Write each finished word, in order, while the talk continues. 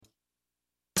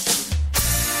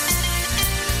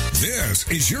This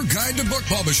is your guide to book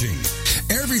publishing.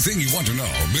 Everything you want to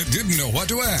know but didn't know what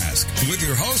to ask with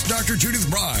your host, Dr. Judith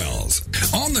Briles.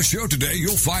 On the show today,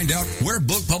 you'll find out where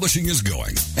book publishing is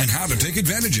going and how to take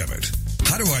advantage of it.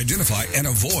 How to identify and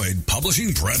avoid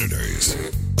publishing predators.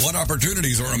 What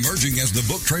opportunities are emerging as the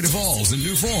book trade evolves in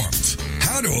new forms.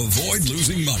 How to avoid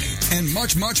losing money and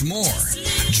much, much more.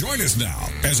 Join us now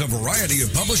as a variety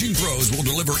of publishing pros will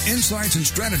deliver insights and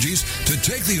strategies to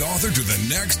take the author to the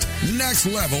next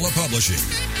level of publishing.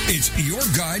 It's your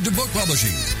guide to book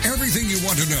publishing. Everything you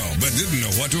want to know but didn't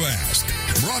know what to ask.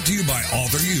 Brought to you by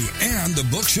Author U and the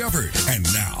Book Shepherd. And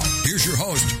now, here's your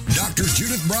host, Dr.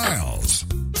 Judith Briles.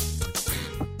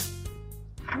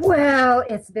 Well,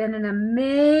 it's been an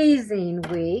amazing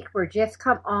week. We're just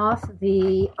come off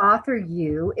the Author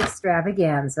U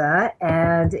extravaganza,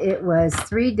 and it was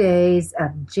 3 days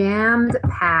of jammed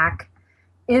pack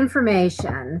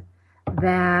information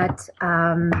that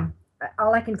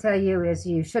all I can tell you is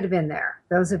you should have been there.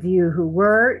 Those of you who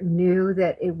were knew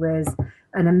that it was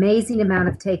an amazing amount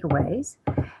of takeaways.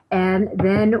 And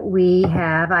then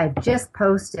I've just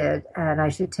posted, and I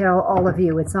should tell all of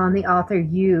you, it's on the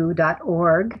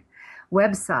authoru.org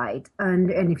website.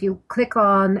 And if you click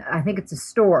on, I think it's a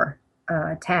store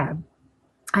tab,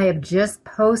 I have just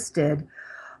posted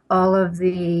all of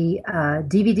the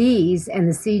DVDs and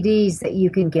the CDs that you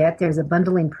can get. There's a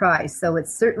bundling price. So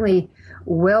it's certainly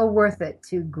well worth it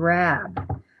to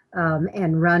grab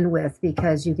and run with,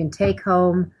 because you can take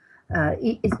home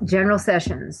general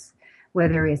sessions,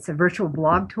 whether it's a virtual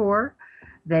blog tour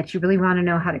that you really want to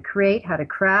know how to create, how to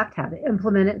craft, how to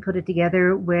implement it and put it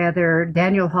together, whether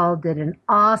Daniel Hall did an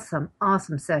awesome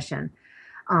session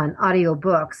on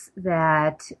audiobooks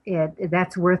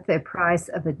that's worth the price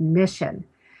of admission.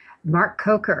 Mark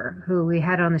Coker, who we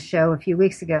had on the show a few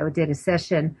weeks ago, did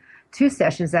two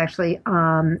sessions actually,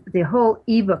 on the whole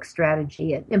ebook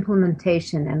strategy and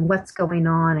implementation and what's going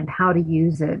on and how to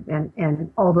use it and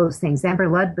all those things. Amber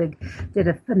Ludwig did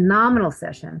a phenomenal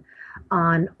session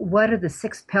on what are the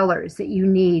 6 pillars that you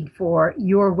need for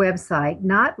your website,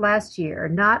 not last year,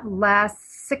 not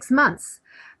last 6 months,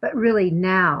 but really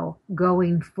now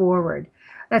going forward.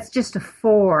 That's just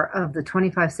 4 of the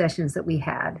 25 sessions that we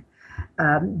had.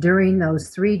 During those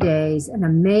 3 days, an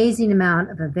amazing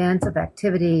amount of events, of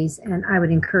activities, and I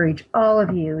would encourage all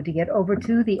of you to get over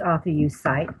to the Author U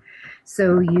site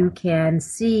so you can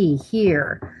see,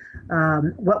 hear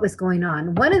what was going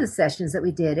on. One of the sessions that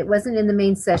we did, it wasn't in the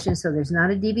main session, so there's not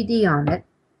a DVD on it,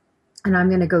 and I'm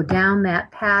going to go down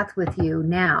that path with you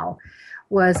now,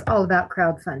 was all about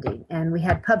crowdfunding, and we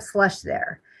had Pub Slush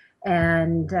there.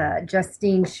 And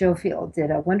Justine Schofield did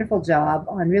a wonderful job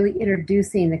on really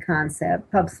introducing the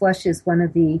concept. Pub Slush is one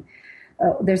of the,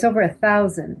 there's over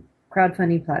 1,000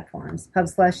 crowdfunding platforms. Pub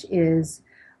Slush is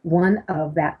one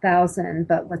of that 1,000,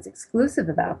 but what's exclusive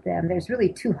about them, there's really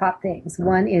 2 hot things.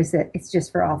 One is that it's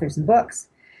just for authors and books.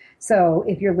 So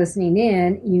if you're listening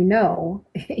in, you know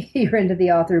you're into the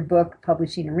author book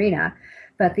publishing arena.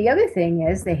 But the other thing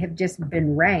is they have just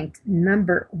been ranked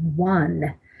number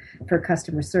 1 for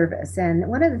customer service. And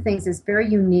one of the things that's very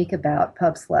unique about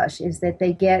Pub Slush is that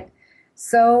they get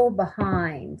so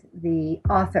behind the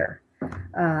author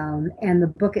and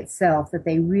the book itself that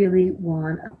they really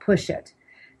want to push it.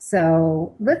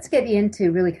 So let's get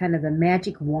into really kind of the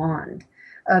magic wand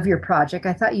of your project.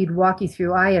 I thought you'd walk you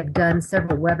through. I have done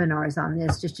several webinars on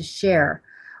this just to share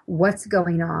what's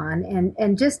going on.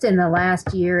 And just in the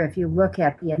last year, if you look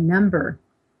at the number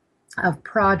of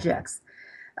projects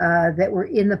that were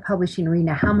in the publishing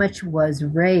arena, how much was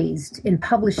raised in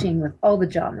publishing with all the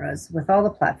genres, with all the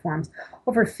platforms,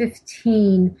 over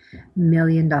 $15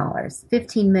 million.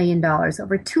 $15 million.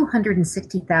 Over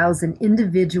 260,000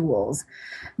 individuals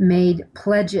made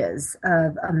pledges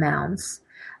of amounts,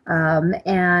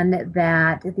 and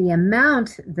that the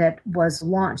amount that was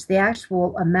launched, the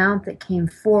actual amount that came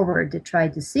forward to try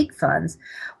to seek funds,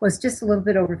 was just a little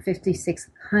bit over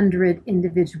 5,600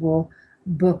 individual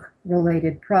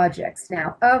book-related projects.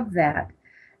 Now, of that,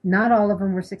 not all of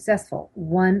them were successful.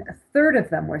 1/3 of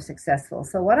them were successful.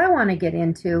 So what I want to get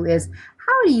into is,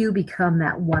 how do you become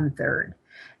that 1/3?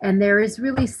 And there is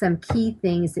really some key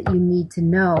things that you need to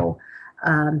know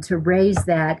to raise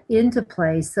that into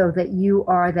place so that you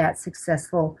are that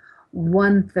successful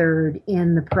 1/3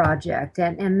 in the project.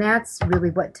 And that's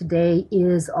really what today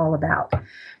is all about.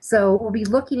 So we'll be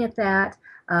looking at that.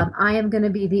 I am going to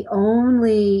be the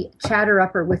only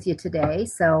chatter-upper with you today,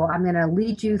 so I'm going to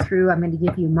lead you through. I'm going to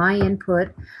give you my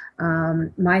input,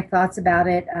 my thoughts about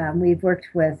it. We've worked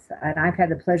with, and I've had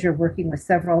the pleasure of working with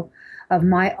several of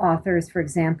my authors. For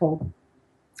example,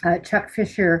 Chuck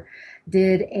Fisher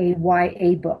did a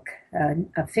YA book,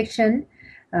 a fiction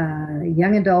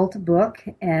young adult book,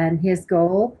 and his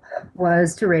goal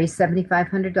was to raise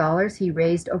 $7,500. He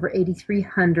raised over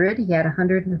 $8,300. He had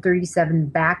 137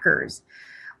 backers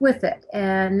with it.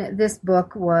 And this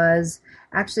book was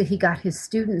actually, he got his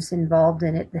students involved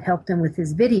in it that helped him with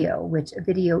his video, which a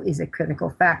video is a critical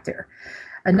factor.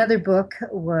 Another book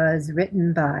was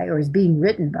written by, or is being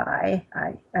written by,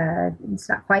 it's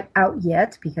not quite out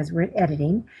yet because we're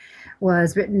editing,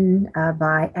 was written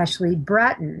by Ashley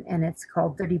Bratton, and it's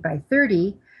called 30 by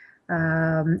 30.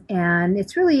 And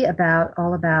it's really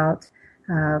all about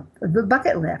the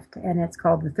bucket list, and it's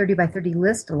called the 30 by 30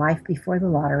 list, Life Before the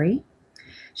Lottery.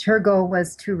 Her goal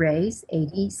was to raise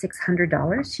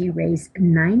 $8,600. She raised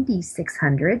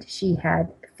 $9,600. She had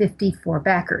 54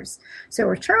 backers. So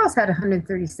where Charles had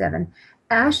 137,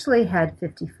 Ashley had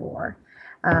 54.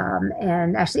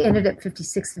 And actually ended at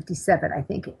 56, 57, I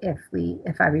think,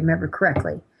 if I remember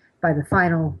correctly, by the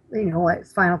final,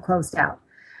 final closed out.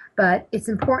 But it's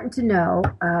important to know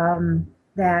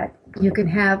that you can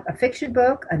have a fiction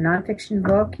book, a nonfiction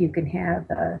book, you can have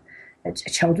a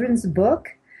children's book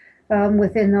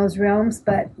within those realms,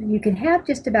 but you can have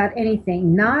just about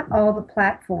anything. Not all the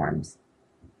platforms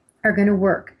are going to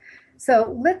work.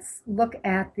 So let's look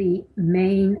at the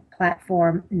main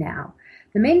platform now.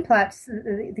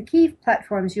 The key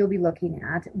platforms you'll be looking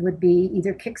at would be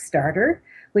either Kickstarter,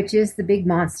 which is the big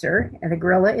monster and the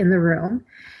gorilla in the room.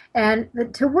 And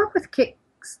to work with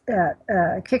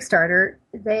Kickstarter,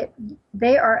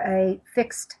 they are a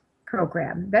fixed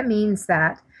program. That means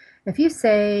that if you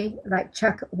say, like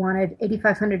Chuck wanted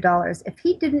 $8,500, if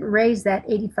he didn't raise that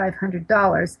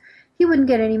 $8,500, he wouldn't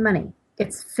get any money.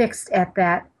 It's fixed at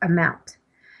that amount.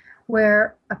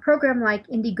 Where a program like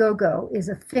Indiegogo is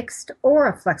a fixed or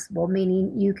a flexible,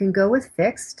 meaning you can go with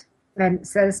fixed and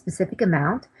set a specific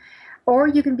amount, or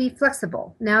you can be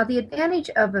flexible. Now, the advantage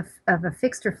of a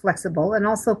fixed or flexible, and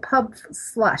also Pub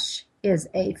Slush is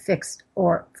a fixed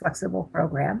or flexible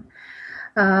program,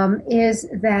 is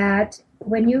that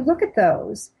when you look at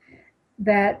those,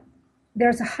 that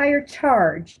there's a higher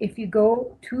charge if you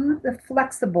go to the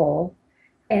flexible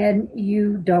and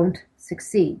you don't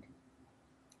succeed.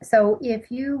 So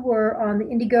if you were on the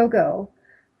Indiegogo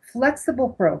flexible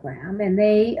program and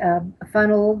they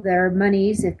funnel their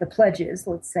monies, if the pledges,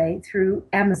 let's say, through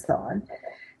Amazon,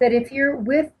 that if you're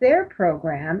with their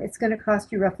program, it's going to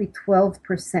cost you roughly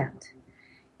 12%.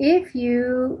 If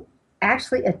you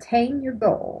actually attain your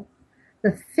goal,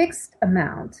 the fixed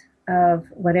amount of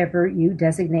whatever you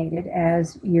designated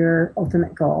as your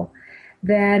ultimate goal,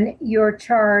 then your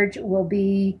charge will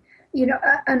be,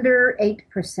 under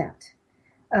 8%.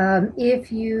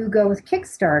 If you go with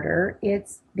Kickstarter,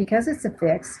 because it's a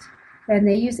fixed, and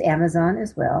they use Amazon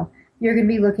as well, you're going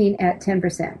to be looking at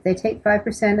 10%. They take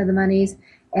 5% of the monies,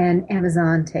 and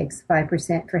Amazon takes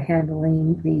 5% for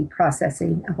handling the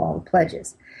processing of all the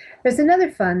pledges. There's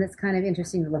another fund that's kind of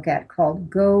interesting to look at called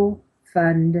GoFundMe,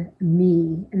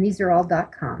 and these are all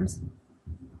 .coms.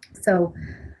 So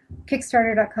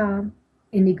Kickstarter.com,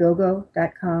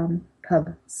 Indiegogo.com,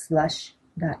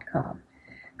 PubSlush.com.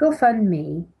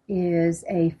 GoFundMe is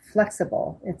a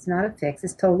flexible. It's not a fix.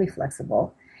 It's totally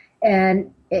flexible.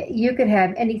 And you could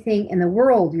have anything in the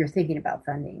world you're thinking about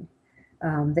funding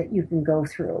that you can go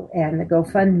through. And the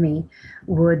GoFundMe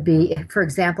would be, for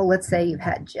example, let's say you've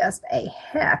had just a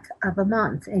heck of a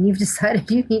month and you've decided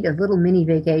you need a little mini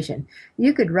vacation.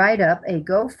 You could write up a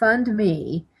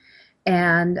GoFundMe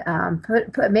and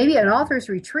put maybe an author's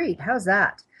retreat. How's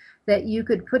that? That you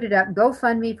could put it up,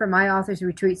 GoFundMe for my author's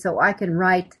retreat so I can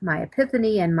write my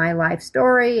epiphany and my life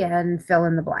story and fill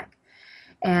in the blank.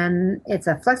 And it's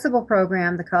a flexible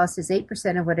program. The cost is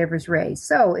 8% of whatever's raised.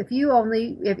 So if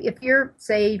you're,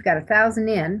 say you've got 1,000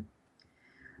 in,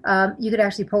 you could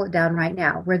actually pull it down right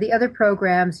now. Where the other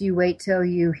programs, you wait till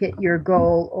you hit your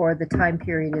goal or the time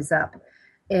period is up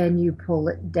and you pull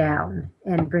it down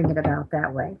and bring it about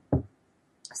that way.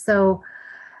 So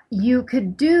you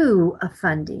could do a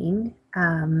funding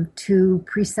to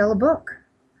pre-sell a book.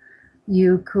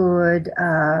 You could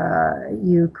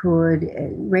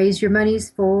raise your monies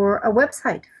for a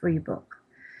website for your book.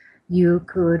 You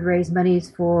could raise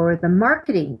monies for the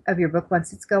marketing of your book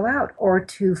once it's go out, or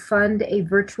to fund a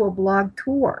virtual blog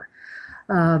tour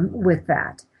with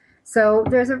that. So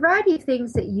there's a variety of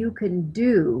things that you can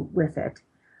do with it,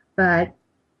 but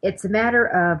it's a matter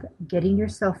of getting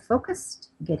yourself focused,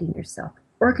 getting yourself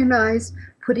organized,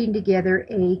 putting together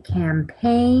a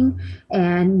campaign,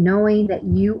 and knowing that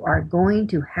you are going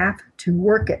to have to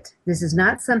work it. This is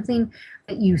not something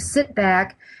that you sit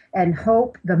back and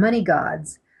hope the money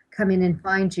gods come in and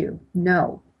find you.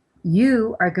 No,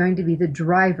 you are going to be the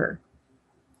driver.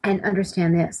 And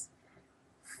understand this,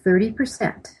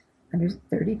 30%, under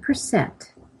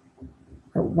 30%,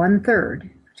 or 1/3,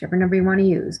 whichever number you want to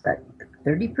use, but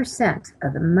 30%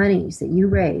 of the monies that you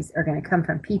raise are going to come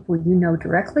from people you know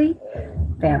directly,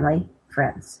 family,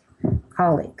 friends,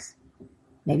 colleagues,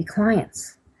 maybe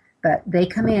clients. But they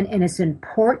come in, and it's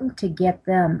important to get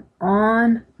them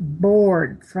on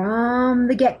board from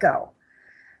the get-go,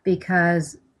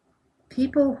 because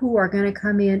people who are going to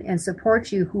come in and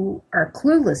support you, who are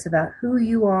clueless about who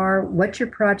you are, what your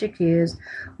project is,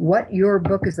 what your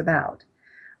book is about,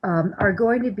 are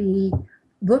going to be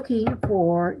looking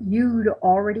for you to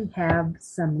already have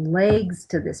some legs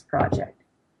to this project,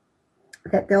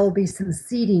 that there will be some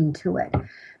seeding to it,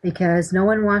 because no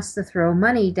one wants to throw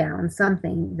money down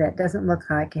something that doesn't look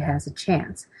like it has a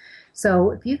chance.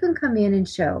 So if you can come in and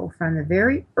show from the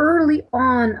very early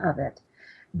on of it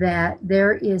that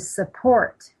there is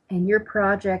support and your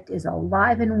project is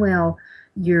alive and well,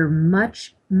 you're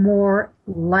much more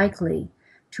likely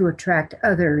to attract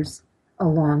others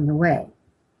along the way.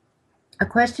 A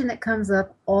question that comes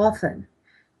up often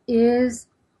is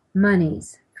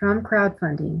monies from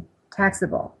crowdfunding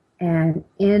taxable? And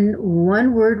in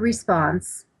one word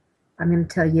response, I'm going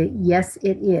to tell you, yes,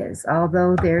 it is.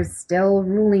 Although there's still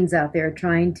rulings out there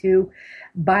trying to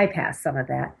bypass some of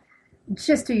that.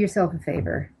 Just do yourself a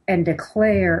favor and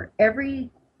declare every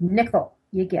nickel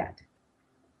you get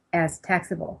as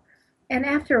taxable. And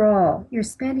after all, you're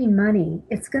spending money.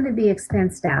 It's going to be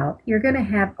expensed out. You're going to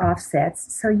have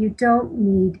offsets, so you don't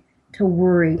need to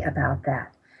worry about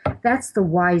that. That's the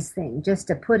wise thing, just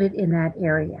to put it in that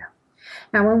area.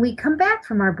 Now, when we come back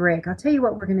from our break, I'll tell you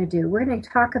what we're going to do. We're going to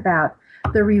talk about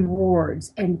the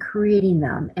rewards and creating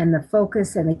them and the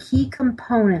focus and the key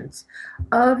components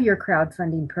of your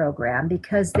crowdfunding program,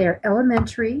 because they're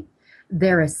elementary,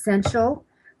 they're essential.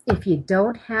 If you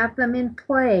don't have them in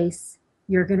place,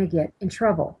 you're going to get in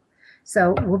trouble.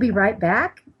 So we'll be right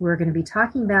back. We're going to be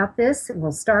talking about this.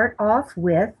 We'll start off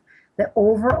with the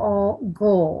overall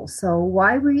goal. So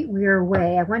while we're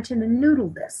away, I want you to noodle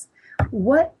this.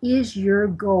 What is your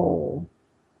goal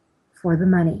for the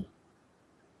money?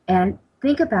 And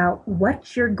think about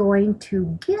what you're going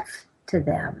to give to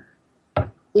them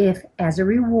if, as a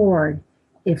reward,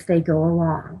 if they go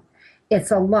along. It's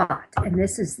a lot, and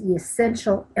this is the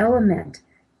essential element,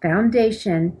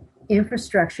 foundation,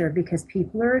 infrastructure, because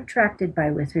people are attracted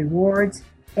by with rewards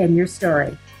and your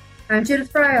story. I'm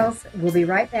Judith Briles. We'll be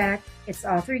right back. It's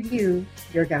Author You,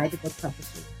 your guide to book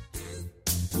publishing.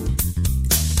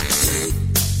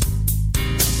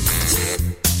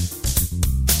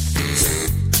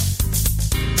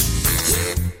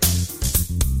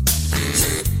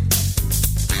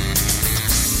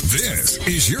 This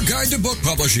is your guide to book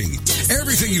publishing.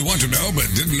 Everything you want to know but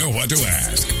didn't know what to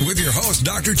ask. With your host,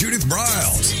 Dr. Judith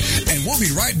Briles. And we'll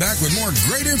be right back with more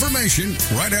great information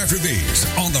right after these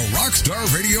on the Rockstar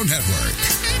Radio Network.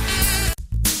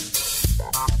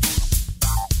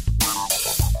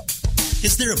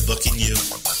 Is there a book in you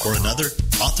or another?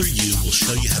 Author You will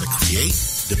show you how to create,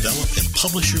 develop, and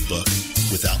publish your book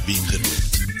without being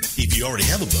hoodwinked. If you already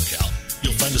have a book out,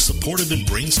 you'll find a supportive and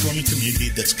brainstorming community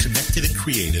that's connected and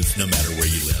creative no matter where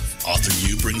you live. Author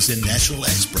You brings in national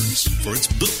experts for its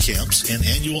book camps and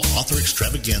annual author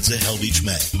extravaganza held each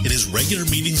May. It has regular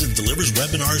meetings and delivers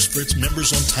webinars for its members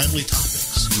on timely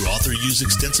topics. Through Author You's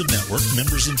extensive network,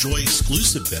 members enjoy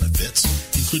exclusive benefits,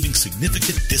 including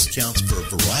significant discounts for a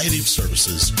variety of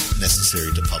services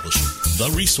necessary to publishing. The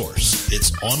Resource,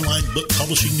 its online book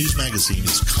publishing news magazine,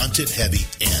 is content-heavy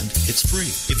and it's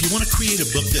free. If you want to create a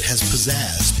book that has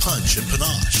pizzazz, punch, and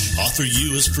panache, Author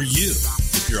You is for you.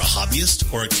 If you're a hobbyist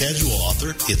or a casual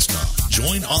author, it's not.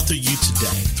 Join Author You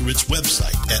today through its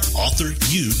website at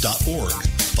authoru.org.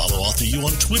 Follow Author You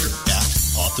on Twitter at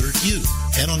Author You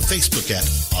and on Facebook at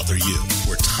Author You,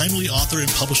 where timely author and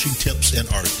publishing tips and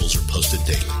articles are posted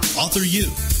daily. Author You,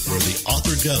 where the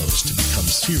author goes to become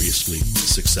seriously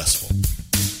successful.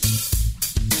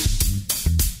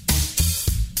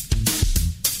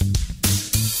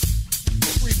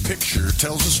 Every picture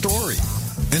tells a story.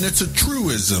 And it's a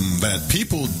truism that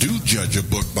people do judge a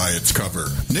book by its cover.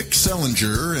 Nick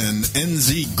Sellinger and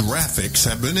NZ Graphics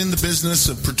have been in the business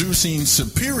of producing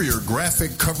superior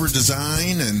graphic cover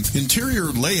design and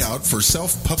interior layout for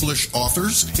self-published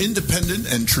authors,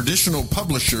 independent and traditional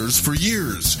publishers for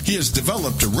years. He has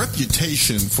developed a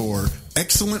reputation for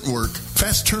excellent work,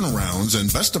 fast turnarounds,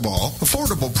 and best of all,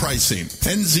 affordable pricing.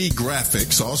 NZ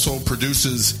Graphics also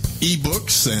produces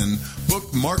ebooks and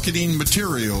book marketing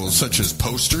materials such as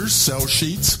posters, sell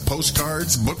sheets,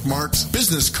 postcards, bookmarks,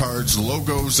 business cards,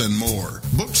 logos, and more.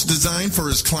 Books designed for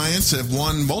his clients have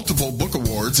won multiple book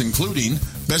awards, including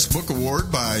Best Book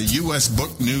Award by U.S.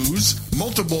 Book News,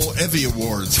 multiple Evie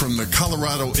Awards from the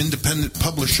Colorado Independent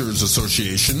Publishers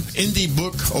Association, Indie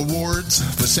Book Awards,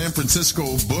 the San Francisco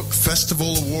Book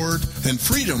Festival Award, and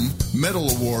Freedom Medal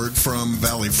Award from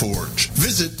Valley Forge.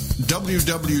 Visit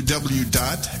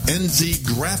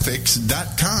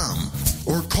www.nzgraphics.com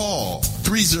or call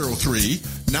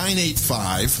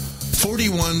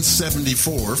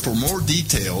 303-985-4174 for more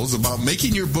details about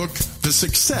making your book the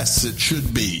success it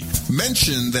should be.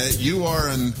 Mention that you are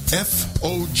an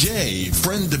FOJ,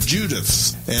 friend of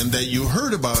Judith's, and that you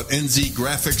heard about NZ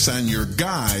Graphics on your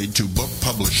guide to book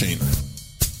publishing.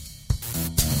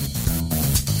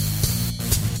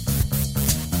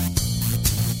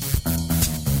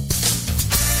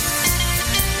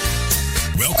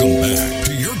 Welcome back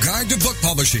to your guide to book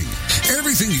publishing.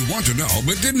 Everything you want to know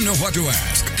but didn't know what to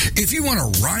ask. If you want to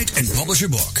write and publish a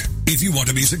book, if you want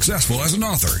to be successful as an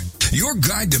author, your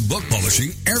guide to book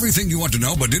publishing, everything you want to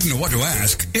know but didn't know what to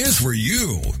ask, is for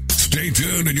you. Stay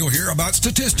tuned and you'll hear about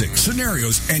statistics,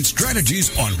 scenarios, and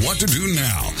strategies on what to do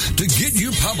now to get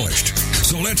you published.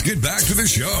 So let's get back to the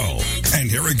show. And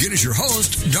here again is your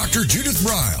host, Dr. Judith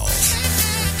Briles.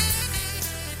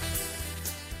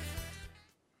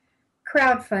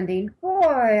 Crowdfunding. Boy,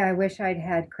 I wish I'd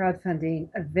had crowdfunding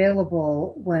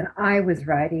available when I was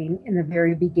writing in the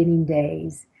very beginning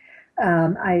days.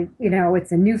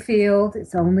 It's a new field.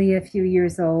 It's only a few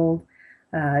years old.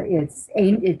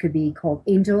 It could be called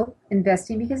angel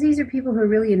investing because these are people who are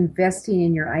really investing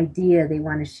in your idea they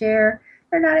want to share.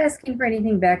 They're not asking for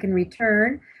anything back in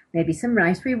return, maybe some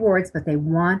nice rewards, but they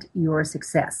want your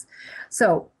success.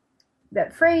 So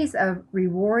that phrase of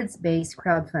rewards-based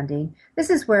crowdfunding, this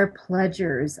is where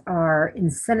pledgers are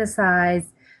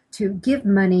incentivized to give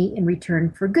money in return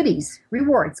for goodies,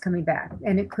 rewards coming back.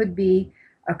 And it could be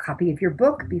a copy of your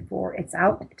book before it's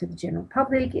out to the general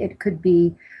public. It could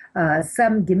be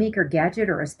some gimmick or gadget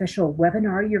or a special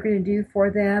webinar you're going to do for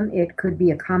them. It could be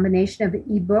a combination of an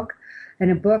ebook and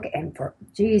a book. And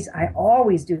I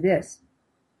always do this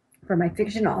for my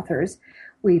fiction authors.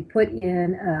 We put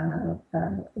in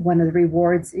one of the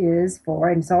rewards is for,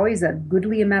 and it's always a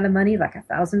goodly amount of money, like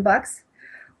 $1,000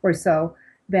 or so,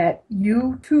 that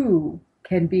you too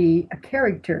can be a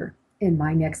character in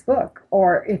my next book.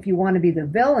 Or if you want to be the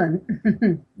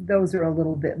villain, those are a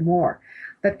little bit more.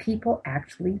 But people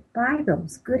actually buy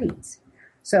those goodies.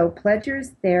 So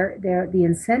pledgers, the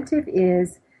incentive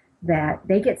is that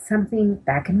they get something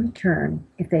back in return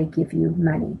if they give you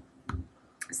money.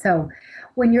 So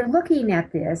when you're looking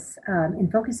at this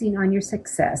and focusing on your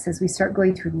success as we start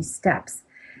going through these steps,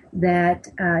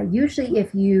 that usually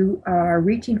if you are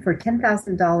reaching for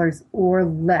 $10,000 or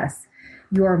less,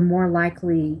 you're more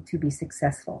likely to be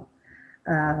successful.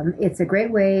 It's a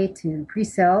great way to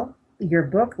pre-sell your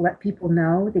book, let people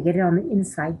know, they get it on the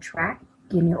inside track,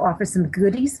 and you offer some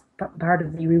goodies, part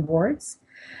of the rewards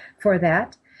for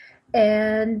that.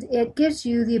 And it gives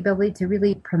you the ability to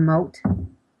really promote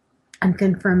and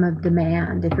confirm a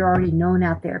demand. If you're already known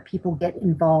out there, people get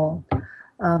involved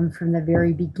from the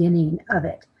very beginning of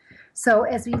it. So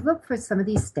as we look for some of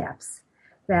these steps,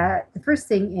 that the first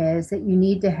thing is that you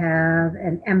need to have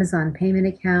an Amazon payment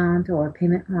account or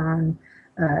payment on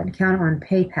an account on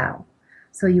PayPal.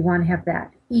 So you want to have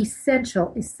that.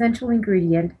 Essential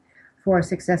ingredient for a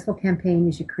successful campaign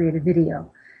is you create a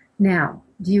video. Now,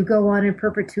 do you go on in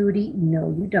perpetuity?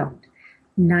 No, you don't.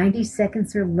 90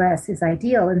 seconds or less is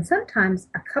ideal, and sometimes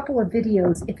a couple of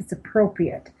videos if it's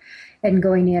appropriate and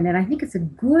going in. And I think it's a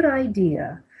good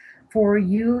idea for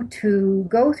you to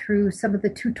go through some of the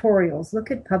tutorials.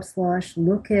 Look at PubSlush,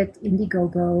 look at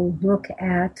Indiegogo, look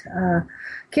at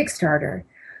Kickstarter,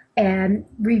 and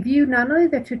review not only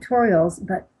the tutorials,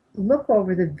 but look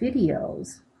over the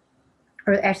videos,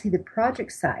 or actually the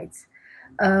project sites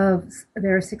of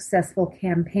their successful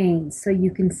campaigns. So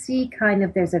you can see kind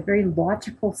of there's a very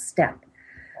logical step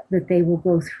that they will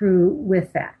go through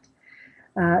with that.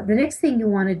 The next thing you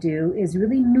want to do is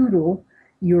really noodle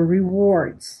your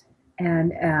rewards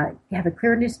and have a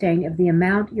clear understanding of the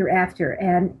amount you're after.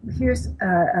 And here's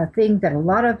a thing that a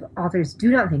lot of authors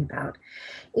do not think about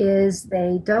is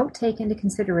they don't take into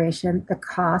consideration the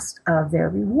cost of their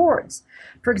rewards.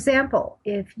 For example,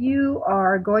 if you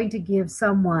are going to give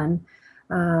someone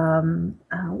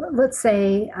let's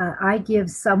say I give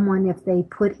someone, if they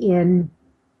put in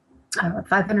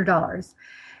 $500,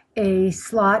 a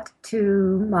slot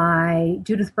to my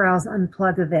Judith Briles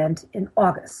Unplugged event in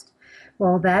August.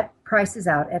 Well, that price is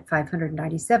out at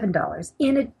 $597.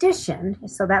 In addition,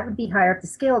 so that would be higher up the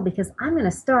scale because I'm going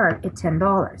to start at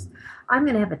 $10. I'm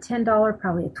going to have a $10,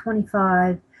 probably a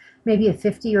 $25, maybe a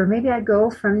 50, or maybe I'd go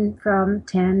from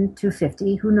 10 to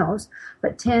 50, who knows,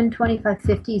 but 10, 25,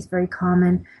 50 is very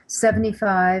common.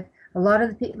 75, a lot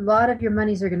of your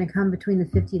monies are going to come between the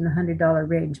 $50 and the $100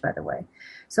 range, by the way.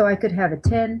 So I could have a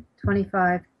 10,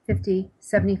 25, 50,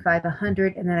 75,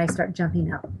 100, and then I start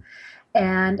jumping up.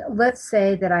 And let's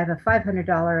say that I have a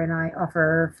 $500 and I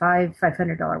offer five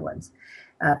 $500 ones,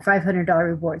 $500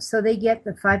 rewards. So they get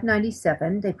the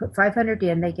 $597. They put $500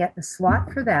 in. They get the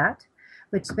slot for that,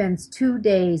 which spends 2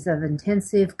 days of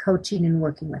intensive coaching and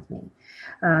working with me.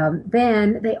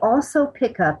 Then they also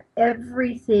pick up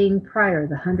everything prior,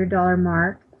 the $100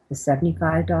 mark, the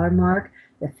 $75 mark,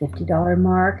 the $50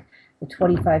 mark, the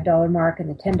 $25 mark, and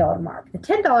the $10 mark. The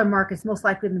 $10 mark is most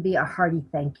likely to be a hearty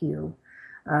thank you.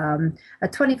 A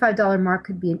 $25 mark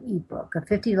could be an ebook. A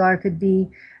 $50 could be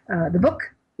the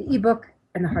book, the ebook,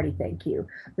 and the hearty thank you.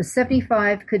 The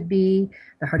 $75 could be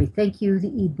the hearty thank you,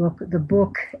 the ebook, the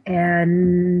book,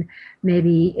 and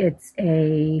maybe it's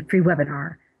a free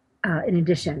webinar in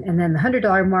addition. And then the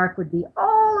 $100 mark would be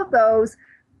all of those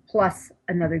plus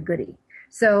another goodie.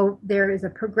 So there is a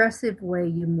progressive way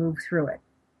you move through it.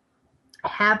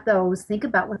 Have those, think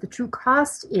about what the true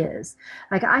cost is.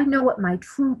 Like, I know what my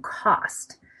true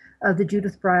cost of the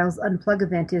Judith Briles Unplug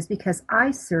event is because I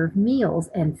serve meals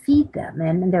and feed them.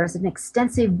 And there's an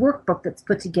extensive workbook that's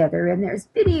put together and there's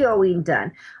videoing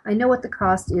done. I know what the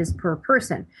cost is per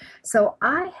person. So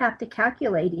I have to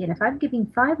calculate, and if I'm giving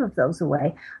 5 of those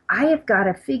away, I have got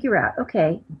to figure out,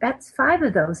 okay, that's 5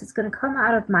 of those. It's going to come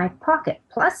out of my pocket,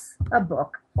 plus a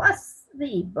book, plus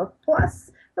the ebook, plus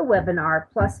the webinar,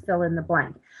 plus fill in the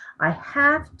blank. I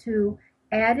have to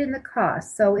add in the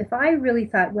cost. So if I really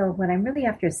thought, well, when I'm really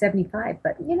after 75,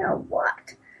 but you know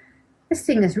what? This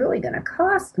thing is really going to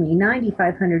cost me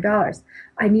 $9,500.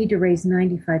 I need to raise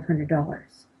 $9,500.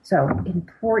 So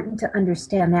important to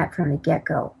understand that from the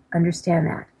get-go. Understand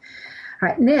that. All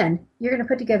right, and then you're going to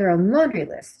put together a laundry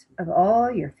list of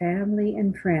all your family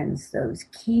and friends, those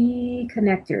key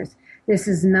connectors. This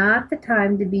is not the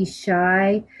time to be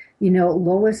shy,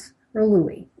 Lois or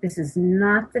Louie. This is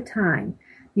not the time.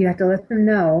 You have to let them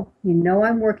know,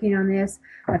 I'm working on this.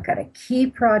 I've got a key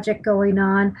project going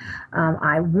on.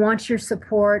 I want your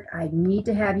support. I need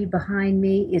to have you behind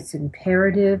me. It's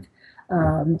imperative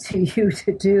to you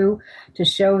to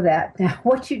show that. Now,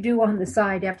 what you do on the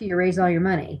side after you raise all your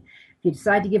money, if you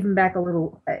decide to give them back a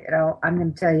little, I'm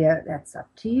going to tell you, that's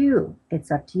up to you.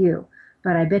 It's up to you.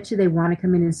 But I bet you they want to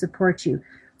come in and support you.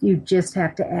 You just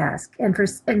have to ask.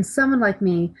 And someone like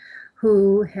me,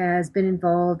 who has been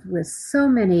involved with so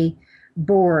many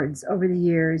boards over the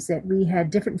years that we had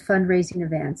different fundraising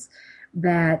events,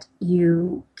 that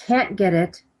you can't get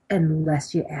it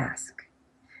unless you ask.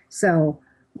 So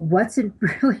what's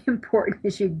really important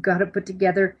is you've got to put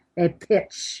together a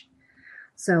pitch.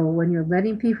 So when you're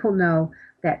letting people know,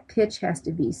 that pitch has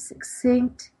to be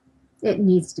succinct. It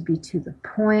needs to be to the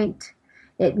point.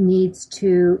 It needs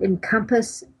to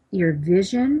encompass your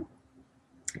vision,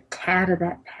 tad of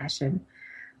that passion,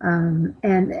 and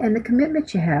the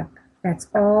commitment you have. That's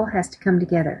all has to come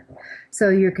together. So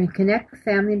you can connect with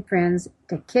family and friends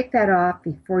to kick that off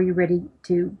before you're ready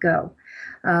to go.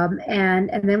 And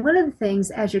then one of the things,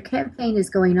 as your campaign is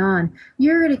going on,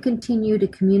 you're going to continue to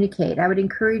communicate. I would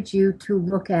encourage you to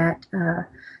look at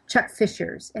Chuck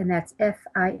Fisher's, and that's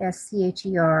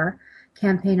FISCHER,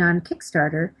 campaign on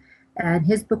Kickstarter. And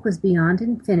his book was Beyond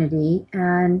Infinity,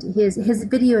 and his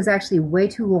video is actually way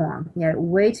too long. He had it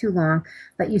way too long,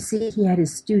 but you see he had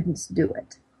his students do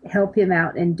it, help him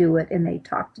out and do it, and they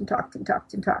talked and talked and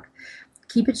talked and talked.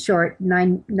 Keep it short.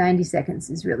 90 seconds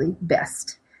is really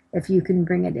best if you can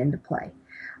bring it into play.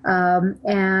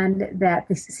 And that,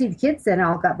 see, the kids then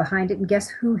all got behind it, and guess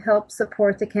who helped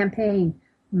support the campaign?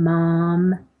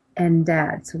 Mom and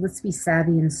Dad. So let's be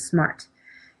savvy and smart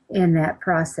in that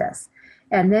process.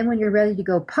 And then when you're ready to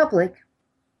go public,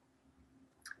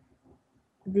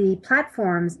 the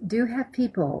platforms do have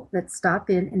people that stop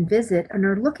in and visit and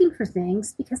are looking for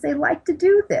things because they like to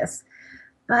do this.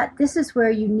 But this is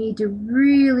where you need to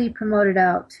really promote it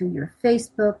out to your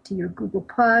Facebook, to your Google+,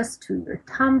 to your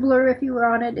Tumblr if you were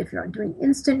on it, if you're doing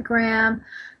Instagram,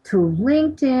 to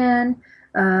LinkedIn,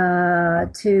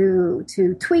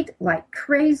 to tweet like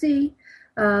crazy.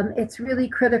 It's really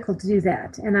critical to do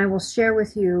that. And I will share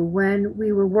with you when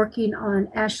we were working on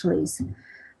Ashley's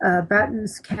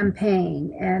Bratton's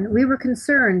campaign, and we were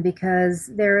concerned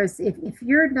because if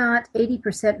you're not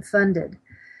 80% funded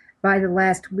by the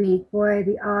last week, boy,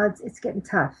 the odds, it's getting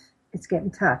tough. It's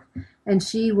getting tough. And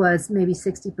she was maybe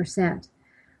 60%.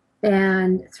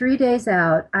 And 3 days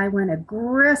out, I went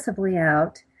aggressively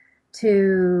out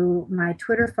to my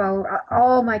Twitter follower,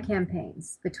 all my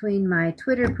campaigns. Between my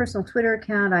personal Twitter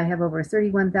account, I have over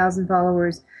 31,000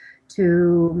 followers,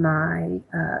 to my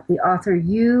the Author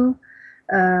You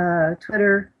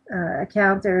Twitter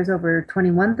account, there's over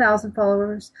 21,000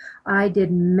 followers. I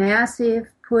did massive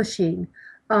pushing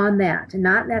on that. And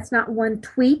that's not one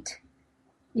tweet.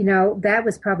 That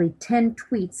was probably 10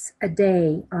 tweets a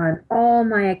day on all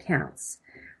my accounts.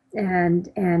 And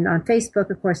on Facebook,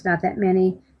 of course, not that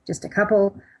many, just a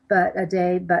couple but a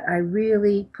day. But I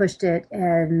really pushed it,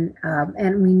 and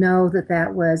we know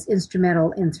that was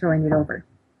instrumental in throwing it over.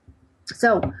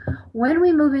 So when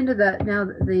we move into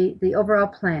the overall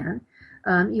plan,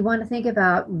 you want to think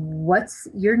about what's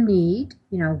your need,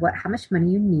 how much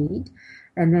money you need,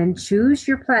 and then choose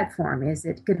your platform. Is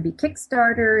it going to be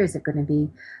Kickstarter? Is it going to be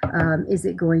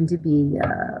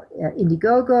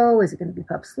Indiegogo? Is it going to be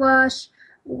PubSlush?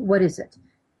 What is it?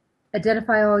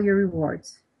 Identify all your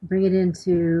rewards. Bring it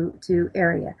into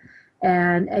area,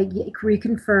 and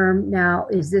reconfirm. Now,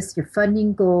 is this your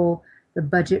funding goal? The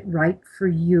budget right for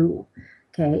you?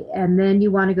 Okay, and then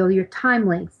you want to go to your time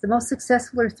length. The most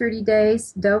successful are 30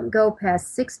 days. Don't go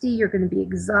past 60. You're going to be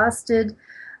exhausted.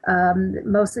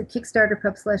 Most of Kickstarter,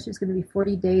 PubSlush is going to be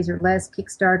 40 days or less.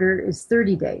 Kickstarter is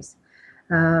 30 days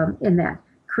in that.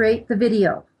 Create the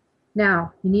video.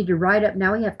 Now, you need to write up.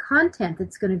 Now we have content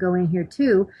that's going to go in here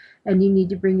too, and you need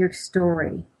to bring your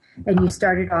story. And you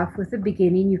started off with the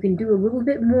beginning. You can do a little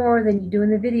bit more than you do in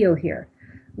the video here.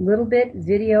 A little bit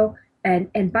video.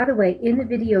 And by the way, in the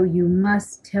video, you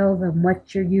must tell them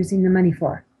what you're using the money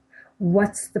for.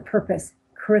 What's the purpose?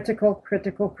 Critical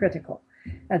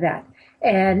of that.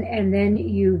 And then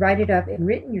you write it up in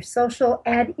written, your social,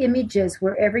 add images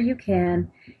wherever you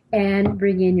can, and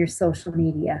bring in your social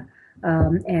media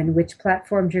and which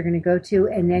platforms you're going to go to,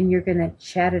 and then you're going to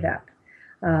chat it up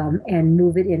and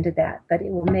move it into that. But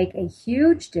it will make a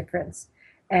huge difference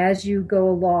as you go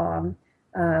along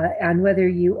on whether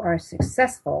you are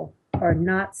successful or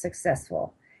not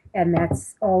successful. And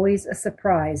that's always a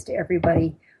surprise to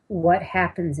everybody what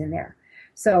happens in there.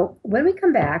 So when we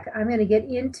come back, I'm going to get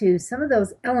into some of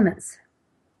those elements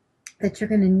that you're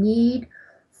going to need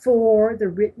for the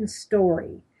written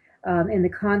story and the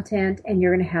content, and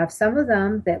you're going to have some of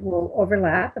them that will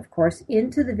overlap, of course,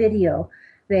 into the video.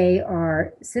 They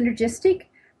are synergistic,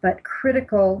 but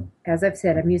critical. As I've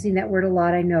said, I'm using that word a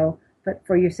lot, I know, but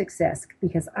for your success,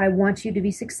 because I want you to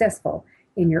be successful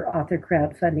in your author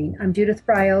crowdfunding. I'm Judith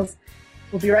Briles.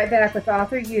 We'll be right back with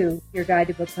Author You, your guide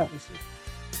to book publishing.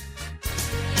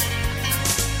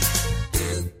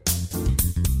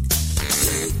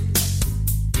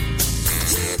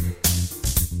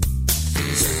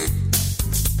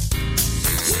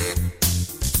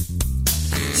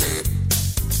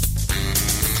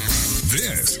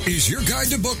 This is your guide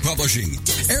to book publishing.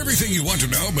 Everything you want to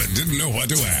know but didn't know what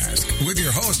to ask. With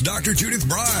your host, Dr. Judith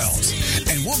Briles.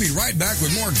 And we'll be right back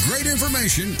with more great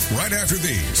information right after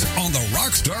these on the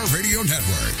Rockstar Radio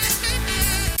Network.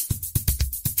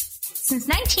 Since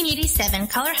 1987,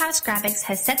 Color House Graphics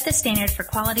has set the standard for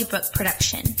quality book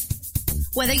production.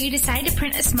 Whether you decide to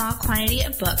print a small quantity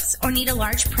of books or need a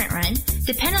large print run,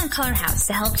 depend on Color House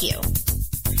to help you.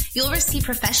 You'll receive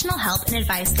professional help and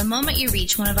advice the moment you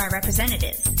reach one of our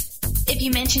representatives. If you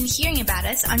mention hearing about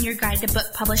us on your guide to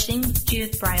book publishing,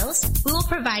 Judith Briles, we will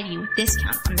provide you a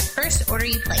discount on the first order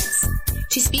you place.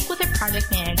 To speak with a project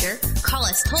manager, call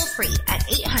us toll-free at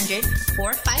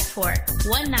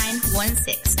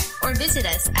 800-454-1916 or visit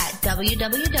us at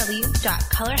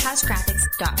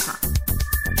www.colorhousegraphics.com.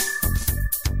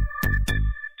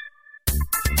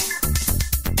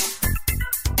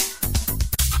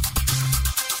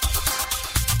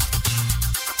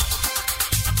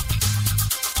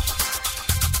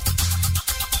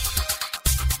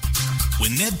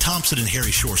 When Ned Thompson and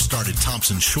Harry Shore started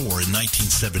Thompson Shore in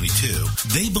 1972,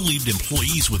 they believed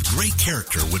employees with great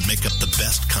character would make up the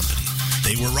best company.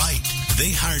 They were right.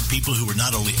 They hired people who were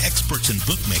not only experts in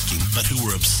bookmaking, but who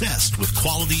were obsessed with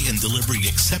quality and delivering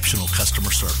exceptional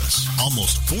customer service.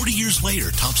 Almost 40 years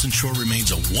later, Thompson Shore remains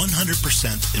a 100%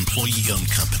 employee-owned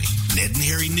company. Ned and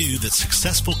Harry knew that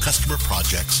successful customer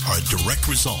projects are a direct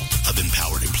result of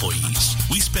empowered employees.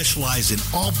 We specialize in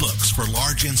all books for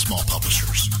large and small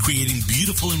publishers. Creating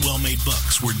beautiful and well-made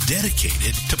books, we're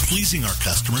dedicated to pleasing our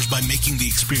customers by making the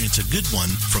experience a good one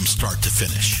from start to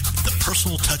finish. The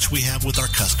personal touch we have with our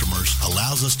customers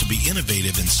allows us to be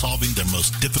innovative in solving their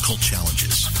most difficult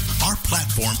challenges. Our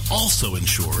platform also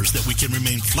ensures that we can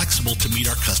remain flexible to meet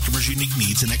our customers' unique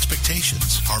needs and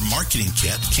expectations. Our marketing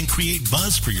kit can create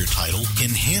buzz for your title,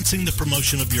 enhancing the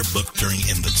promotion of your book during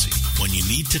infancy. When you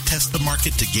need to test the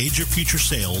market to gauge your future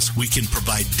sales, we can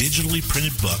provide digitally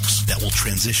printed books that will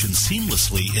transition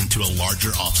seamlessly into a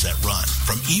larger offset run.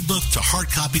 From ebook to hard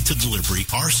copy to delivery,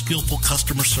 our skillful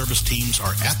customer service teams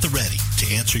are at the ready to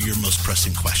answer your most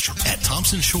pressing question. At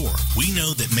Thompson Shore, we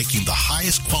know that making the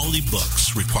highest quality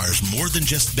books requires more than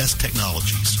just best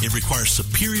technologies. It requires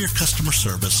superior customer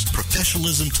service,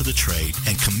 professionalism to the trade,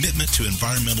 and commitment to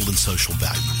environmental and social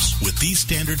values. With these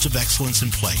standards of excellence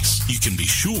in place, you can be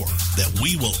sure that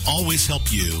we will always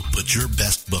help you put your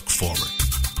best book forward.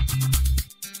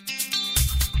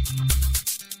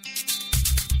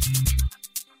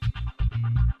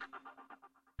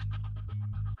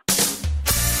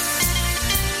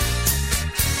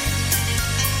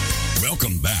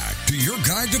 Welcome back to your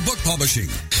guide to book publishing.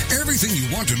 Everything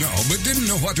you want to know but didn't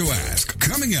know what to ask.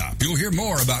 Coming up, you'll hear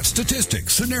more about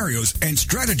statistics, scenarios, and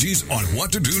strategies on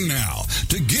what to do now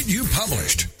to get you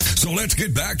published. So let's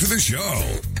get back to the show.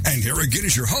 And here again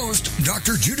is your host,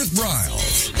 Dr. Judith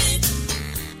Briles.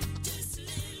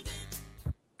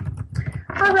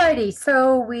 Alrighty,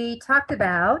 so we talked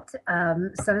about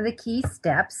some of the key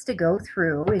steps to go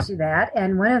through,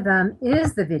 and one of them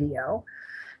is the video.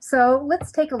 So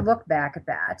let's take a look back at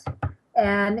that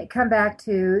and come back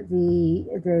to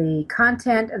the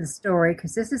content of the story,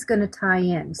 because this is going to tie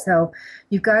in. So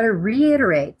you've got to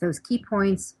reiterate those key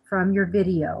points from your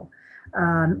video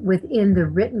within the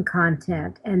written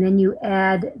content, and then you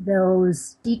add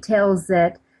those details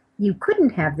that you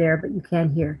couldn't have there but you can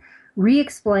here.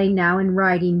 Re-explain now in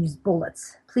writing, use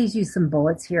bullets. Please use some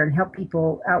bullets here and help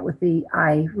people out with the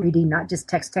eye reading, not just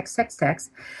text,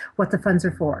 what the funds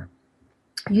are for.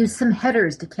 Use some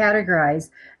headers to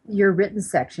categorize your written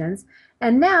sections.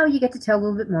 And now you get to tell a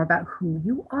little bit more about who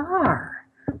you are,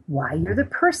 why you're the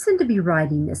person to be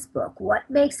writing this book, what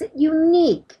makes it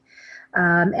unique,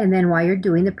 and then why you're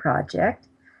doing the project.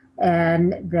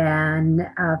 And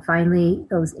then finally,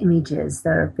 those images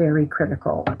that are very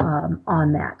critical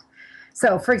on that.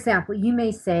 So, for example, you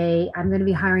may say, I'm going to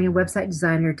be hiring a website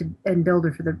designer and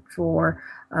builder for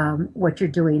what you're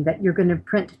doing, that you're going to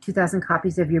print 2,000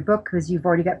 copies of your book because you've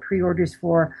already got pre-orders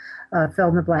for fill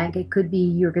in the blank. It could be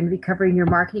you're going to be covering your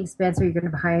marketing expense, or you're going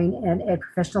to be hiring a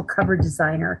professional cover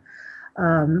designer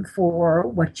for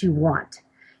what you want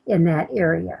in that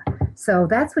area. So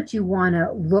that's what you want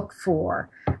to look for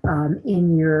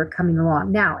in your coming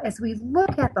along. Now, as we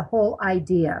look at the whole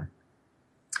idea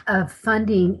of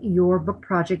funding your book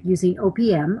project using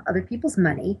OPM, other people's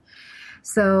money.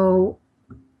 So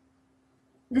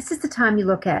this is the time you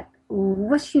look at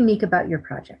what's unique about your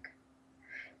project.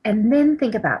 And then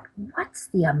think about what's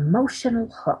the emotional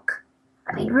hook.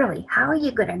 I mean, really, how are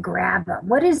you going to grab them?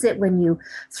 What is it when you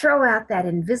throw out that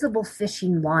invisible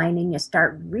fishing line and you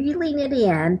start reeling it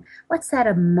in? What's that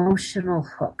emotional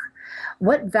hook?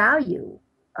 What value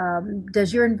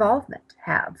does your involvement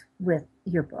have with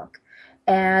your book?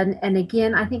 And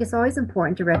again, I think it's always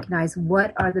important to recognize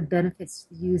what are the benefits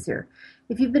to the user.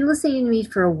 If you've been listening to me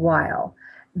for a while,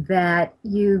 that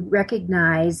you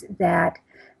recognize that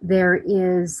there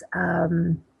is,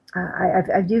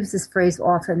 I've used this phrase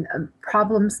often,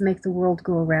 problems make the world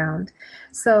go around.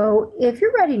 So if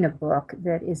you're writing a book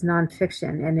that is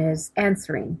nonfiction and is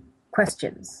answering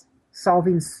questions,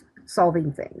 solving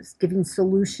things, giving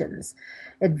solutions,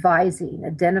 advising,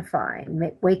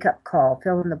 identifying, wake-up call,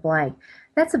 fill in the blank,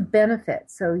 that's a benefit.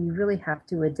 So you really have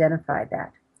to identify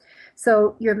that.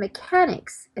 So your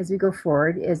mechanics as we go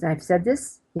forward is, and I've said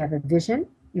this, you have a vision,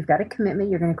 you've got a commitment,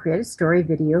 you're going to create a story,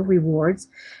 video, rewards.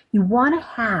 You want to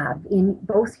have in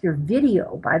both your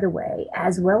video, by the way,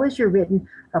 as well as your written,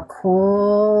 a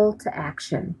call to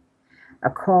action. A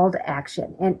call to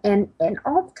action. And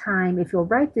all the time, if you'll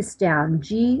write this down,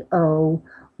 Goyt,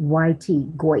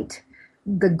 Goyt,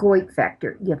 the Goyt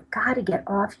factor. You've got to get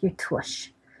off your tush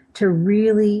to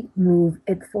really move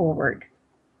it forward.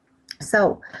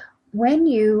 So when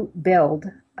you build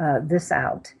this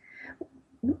out,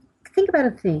 think about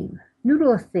a theme,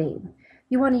 noodle a theme.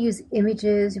 You want to use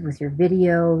images with your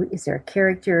video. Is there a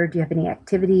character? Do you have any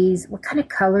activities? What kind of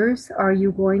colors are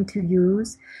you going to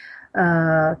use?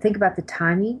 Think about the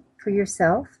timing for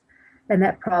yourself and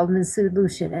that problem and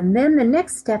solution. And then the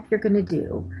next step you're going to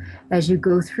do as you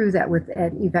go through that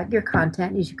you've got your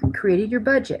content is you created your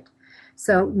budget.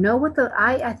 So know what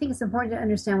I think it's important to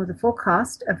understand what the full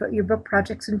cost of your book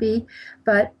projects would be,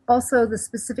 but also the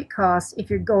specific cost if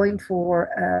you're going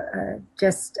for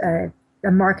just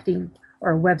a marketing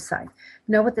or a website.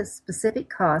 Know what the specific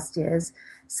cost is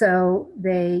so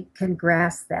they can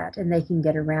grasp that and they can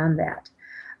get around that.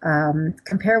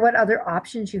 Compare what other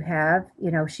options you have.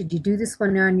 Should you do this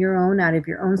one on your own out of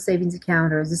your own savings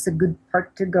account, or is this a good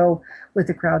part to go with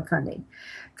the crowdfunding?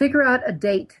 Figure out a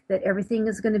date that everything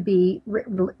is going to be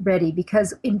ready,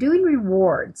 because in doing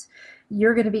rewards,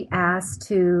 you're going to be asked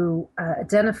to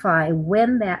identify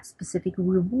when that specific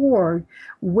reward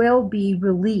will be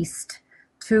released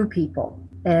to people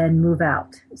and move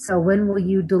out. So when will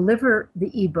you deliver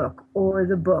the ebook or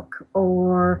the book,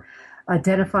 or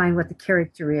identifying what the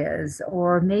character is,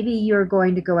 or maybe you're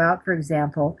going to go out, for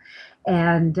example,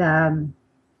 and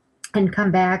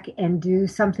come back and do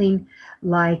something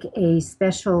like a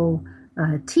special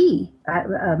tea.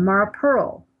 Mara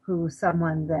Pearl, who's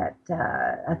someone that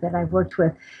I've worked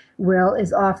with,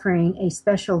 is offering a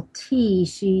special tea.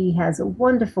 She has a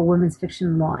wonderful women's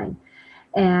fiction line,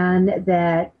 and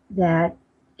that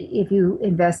if you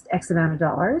invest X amount of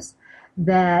dollars,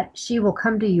 that she will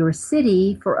come to your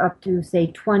city for up to, say,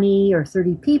 20 or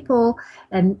 30 people,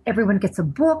 and everyone gets a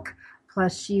book,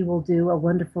 plus she will do a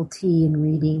wonderful tea and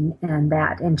reading and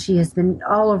that. And she has been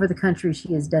all over the country.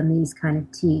 She has done these kind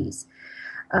of teas.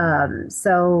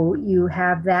 So you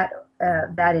have that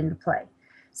into play.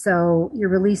 So your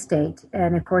release date,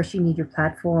 and of course you need your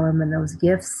platform and those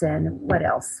gifts and what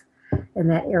else in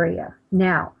that area.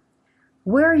 Now,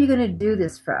 where are you going to do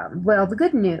this from? Well, the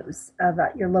good news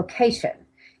about your location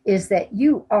is that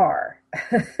you are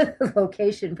the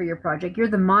location for your project. You're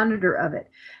the monitor of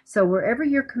it. So wherever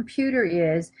your computer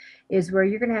is where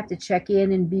you're going to have to check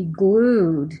in and be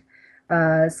glued,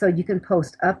 so you can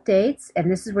post updates.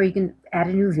 And this is where you can add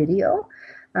a new video.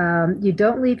 You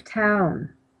don't leave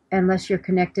town unless you're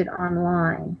connected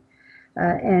online.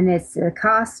 And it's a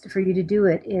cost for you to do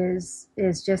it is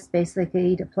just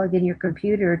basically to plug in your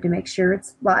computer to make sure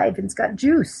it's live and it's got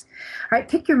juice. All right,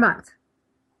 pick your month.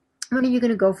 When are you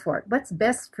going to go for it? What's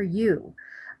best for you?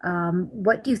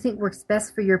 What do you think works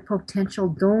best for your potential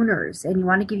donors? And you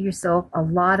want to give yourself a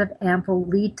lot of ample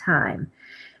lead time.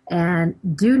 And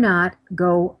do not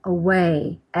go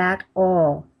away at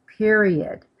all,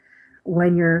 period,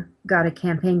 when you're got a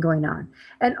campaign going on.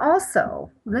 And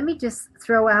also, let me just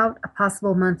throw out a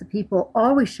possible month that people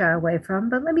always shy away from,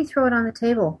 but let me throw it on the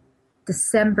table.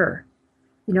 December,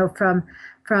 from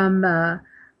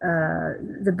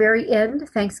the very end,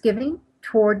 Thanksgiving,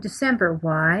 toward December.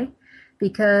 Why?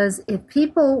 Because if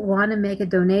people want to make a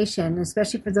donation,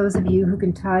 especially for those of you who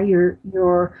can tie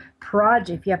your project,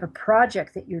 if you have a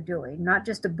project that you're doing, not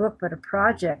just a book, but a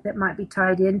project that might be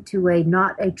tied into a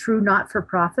true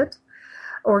not-for-profit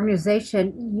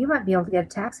organization, you might be able to get a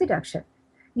tax deduction.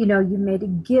 You made a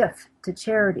gift to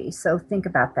charity, so think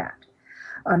about that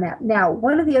on that. Now,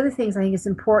 one of the other things I think is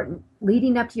important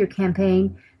leading up to your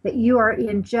campaign, that you are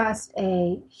in just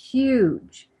a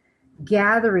huge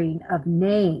gathering of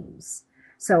names.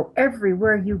 So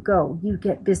everywhere you go, you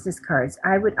get business cards.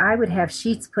 I would have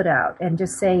sheets put out and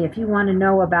just say, if you want to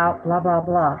know about blah, blah,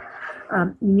 blah,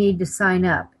 you need to sign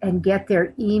up and get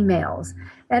their emails,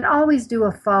 and always do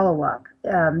a follow-up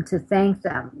to thank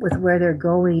them with where they're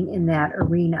going in that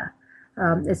arena.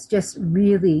 It's just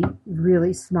really,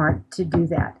 really smart to do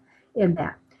that in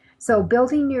that. So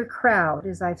building your crowd,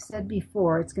 as I've said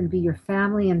before, it's going to be your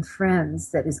family and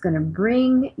friends that is going to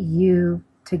bring you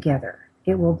together.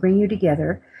 It will bring you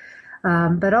together.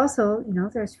 But also,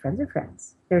 there's friends of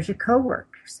friends. There's your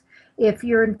coworkers. If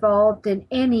you're involved in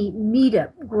any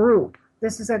meetup group,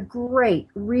 this is a great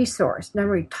resource.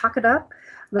 Remember, talk it up,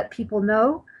 let people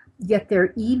know, get their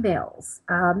emails.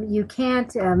 You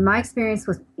can't, my experience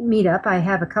with Meetup, I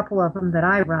have a couple of them that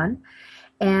I run,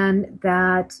 and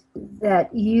that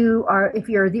you are, if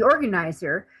you're the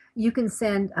organizer, you can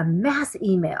send a mass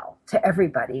email to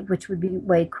everybody, which would be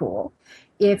way cool.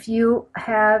 If you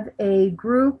have a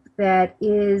group that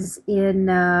is in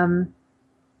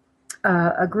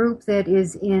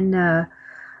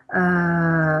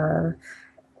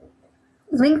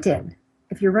LinkedIn,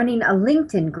 if you're running a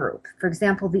LinkedIn group, for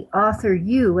example, the Author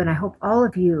U, and I hope all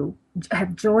of you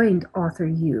have joined Author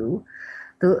U,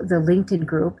 the LinkedIn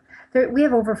group. We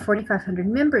have over 4,500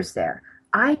 members there.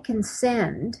 I can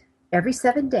send every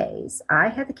 7 days. I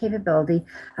have the capability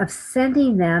of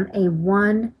sending them a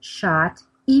one-shot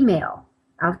email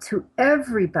out to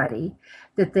everybody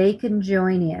that they can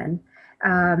join in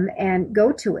and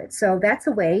go to it. So that's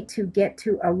a way to get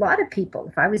to a lot of people.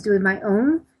 If I was doing my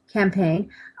own campaign,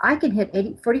 I can hit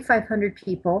 4,500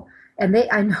 people, and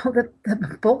I know that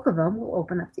the bulk of them will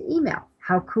open up the email.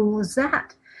 How cool is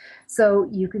that? So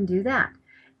you can do that.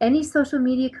 any social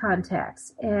media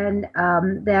contacts. And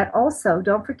that also,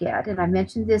 don't forget, and I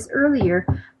mentioned this earlier,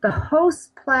 the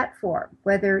host platform,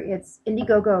 whether it's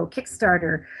Indiegogo,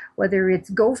 Kickstarter, whether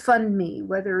it's GoFundMe,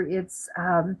 whether it's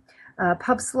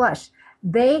PubSlush,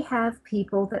 they have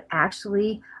people that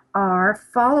actually are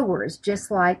followers,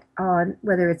 just like on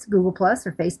whether it's Google Plus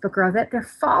or Facebook or all that. They're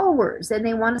followers, and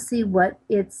they want to see what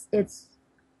it's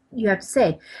you have to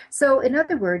say. So in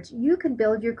other words, you can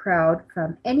build your crowd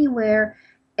from anywhere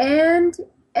and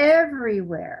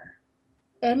everywhere,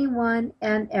 anyone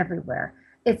and everywhere.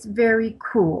 It's very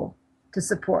cool to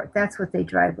support. That's what they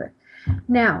drive with.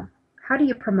 Now, how do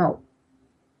you promote?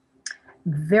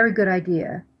 Very good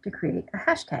idea to create a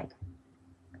hashtag.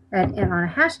 And on a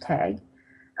hashtag,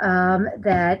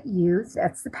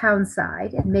 that's the pound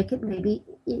side, and make it maybe,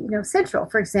 central.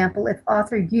 For example, if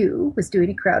Author U was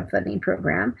doing a crowdfunding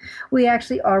program, we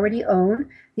actually already own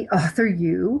the Author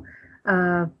U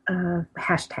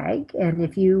hashtag. And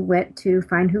if you went to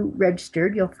find who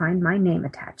registered, you'll find my name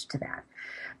attached to that.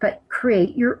 But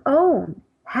create your own.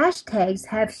 Hashtags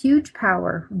have huge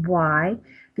power. Why?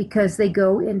 Because they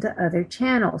go into other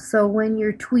channels. So when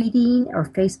you're tweeting or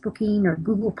Facebooking or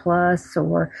Google Plus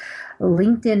or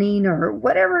LinkedIning or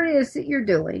whatever it is that you're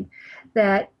doing,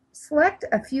 that select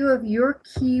a few of your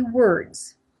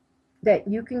keywords that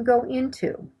you can go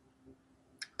into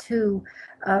to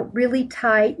really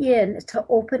tie in to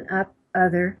open up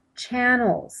other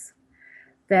channels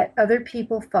that other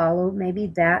people follow, maybe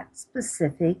that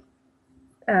specific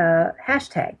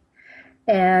hashtag.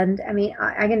 And I mean,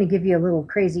 I'm going to give you a little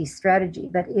crazy strategy,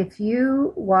 but if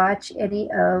you watch any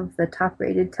of the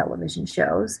top-rated television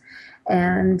shows,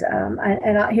 and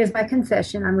here's my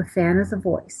confession, I'm a fan of The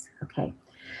Voice. Okay,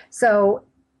 so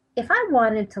if I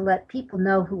wanted to let people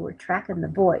know who were tracking The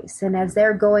Voice, and as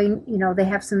they're going, they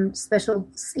have some special,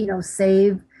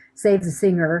 save the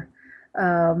singer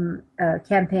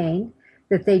campaign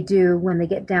that they do when they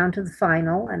get down to the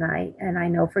final, and I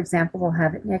know, for example, they'll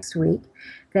have it next week,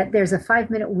 that there's a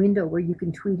 5-minute window where you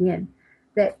can tweet in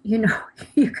that,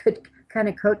 you could kind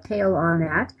of coattail on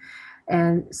that,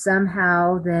 and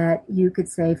somehow that you could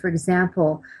say, for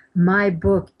example, my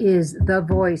book is the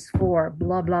voice for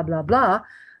blah, blah, blah, blah.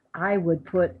 I would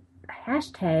put a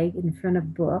hashtag in front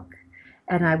of book,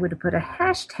 and I would put a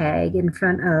hashtag in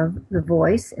front of the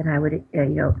voice, and I would,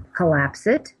 collapse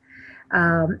it.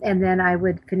 And then I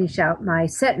would finish out my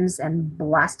sentence and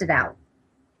blast it out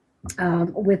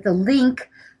with a link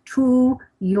to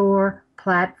your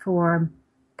platform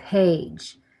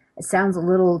page. It sounds a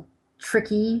little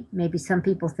tricky. Maybe some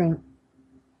people think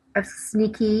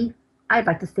sneaky. I'd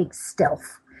like to think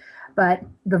stealth. But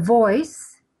the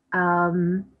voice,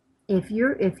 if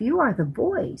you are the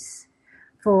voice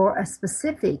for a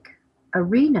specific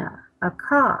arena, a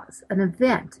cause, an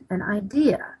event, an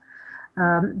idea,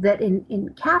 that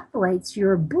encapsulates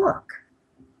your book,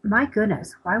 my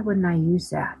goodness, why wouldn't I use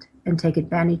that and take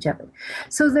advantage of it?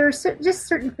 So there are just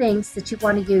certain things that you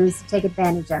want to use to take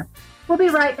advantage of. We'll be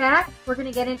right back. We're going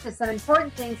to get into some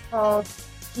important things called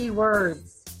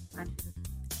keywords.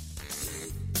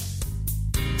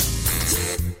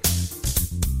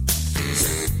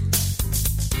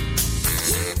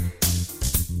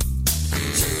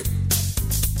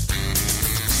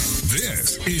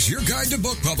 This is your guide to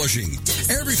book publishing.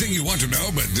 Everything you want to know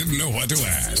but didn't know what to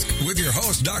ask. With your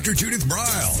host, Dr. Judith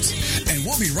Briles. And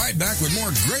we'll be right back with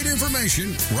more great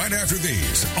information right after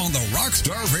these on the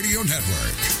Rockstar Radio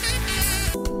Network.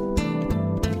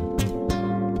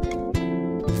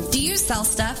 Do you sell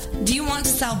stuff? Do you want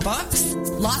to sell books?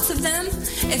 Lots of them?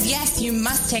 If yes, you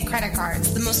must take credit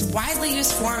cards, the most widely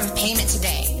used form of payment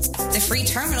today. The Free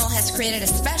Terminal has created a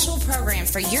special program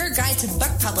for your guide to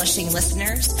book publishing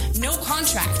listeners. No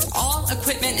contract. All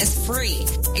equipment is free.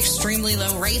 Extremely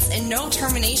low rates and no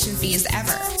termination fees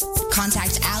ever.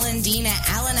 Contact Alan Dean at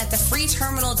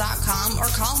alan@thefreeterminal.com or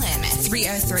call him at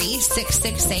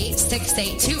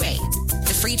 303-668-6828.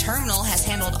 The Free Terminal has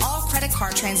handled all credit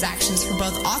card transactions for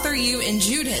both Author U and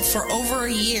Judith for over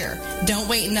a year. Don't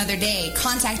wait another day.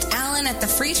 Contact Alan at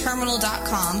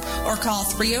thefreeterminal.com or call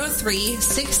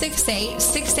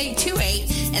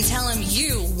 303-668-6828 and tell him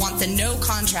you want the no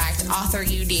contract Author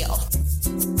U deal.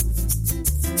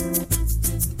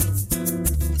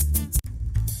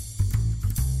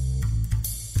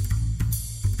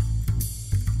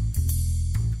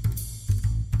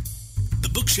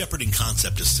 Shepherding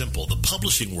concept is simple. The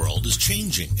publishing world is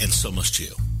changing, and so must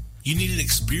you. You need an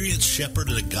experienced shepherd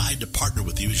and a guide to partner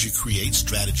with you as you create,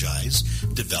 strategize,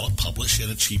 develop, publish, and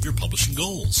achieve your publishing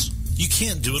goals. You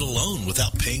can't do it alone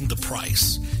without paying the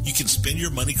price. You can spend your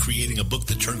money creating a book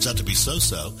that turns out to be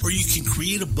so-so, or you can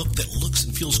create a book that looks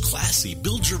and feels classy,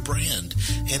 builds your brand,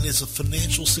 and is a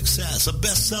financial success, a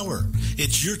bestseller.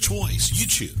 It's your choice. You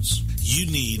choose. You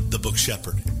need the Book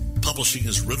Shepherd. Publishing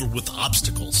is riddled with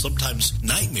obstacles, sometimes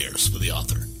nightmares for the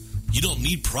author. You don't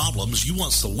need problems. You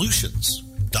want solutions.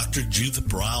 Dr. Judith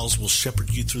Briles will shepherd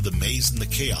you through the maze and the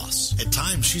chaos. At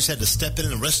times, she's had to step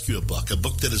in and rescue a book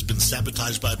that has been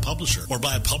sabotaged by a publisher or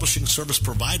by a publishing service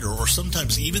provider or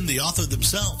sometimes even the author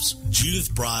themselves.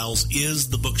 Judith Briles is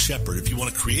the Book Shepherd if you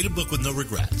want to create a book with no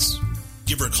regrets.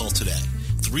 Give her a call today,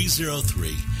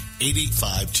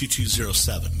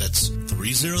 303-885-2207. That's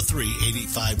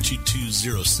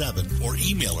 303-885-2207, or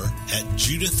email her at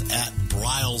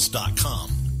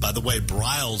judith@briles.com. By the way,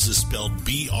 Briles is spelled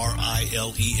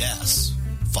B-R-I-L-E-S.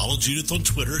 Follow Judith on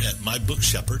Twitter at My Book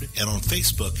Shepherd and on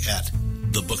Facebook at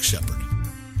The Book Shepherd.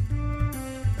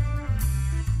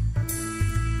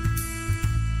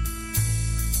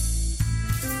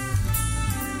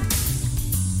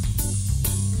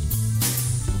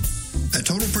 At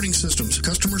Total Printing Systems,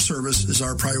 customer service is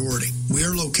our priority. We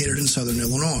are located in Southern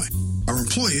Illinois. Our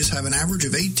employees have an average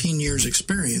of 18 years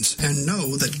experience and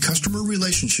know that customer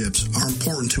relationships are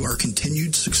important to our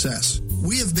continued success.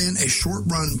 We have been a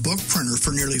short-run book printer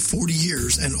for nearly 40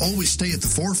 years and always stay at the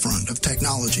forefront of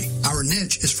technology. Our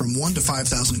niche is from 1 to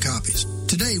 5,000 copies.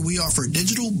 Today, we offer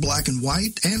digital, black and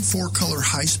white, and 4-color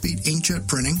high-speed inkjet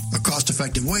printing, a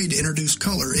cost-effective way to introduce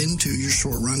color into your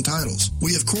short-run titles.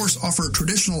 We, of course, offer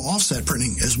traditional offset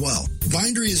printing as well.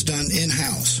 Bindery is done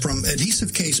in-house, from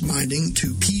adhesive case binding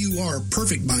to PUR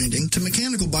perfect binding to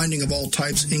mechanical binding of all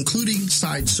types, including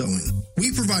side sewing.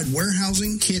 We provide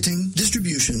warehousing, kitting,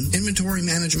 distribution, inventory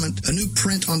management, a new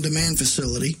print-on-demand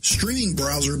facility, streaming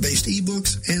browser-based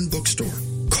ebooks, and bookstore.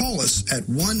 Call us at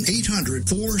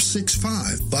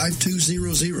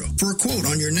 1-800-465-5200 for a quote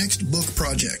on your next book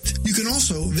project. You can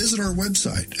also visit our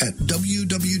website at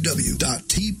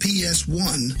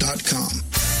www.tps1.com.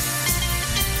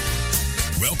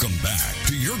 Welcome back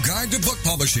to your guide to book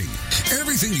publishing.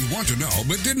 Everything you want to know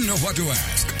but didn't know what to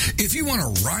ask. If you want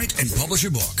to write and publish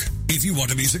a book, if you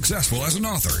want to be successful as an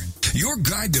author, your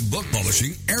guide to book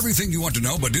publishing, everything you want to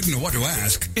know but didn't know what to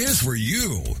ask, is for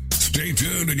you. Stay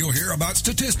tuned and you'll hear about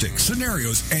statistics,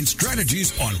 scenarios, and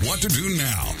strategies on what to do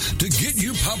now to get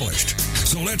you published.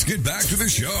 So let's get back to the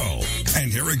show.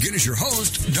 And here again is your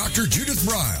host, Dr. Judith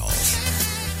Briles.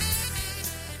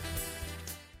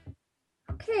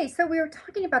 Okay, so we were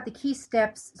talking about the key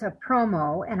steps to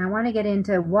promo, and I want to get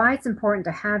into why it's important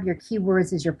to have your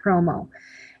keywords as your promo.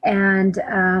 And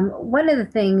one of the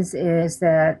things is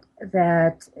that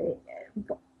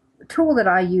tool that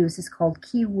I use is called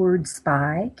Keyword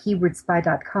Spy,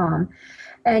 keywordspy.com.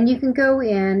 And you can go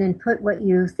in and put what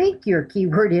you think your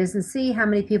keyword is and see how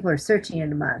many people are searching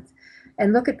in a month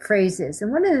and look at phrases.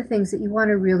 And one of the things that you want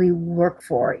to really look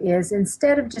for is,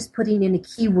 instead of just putting in a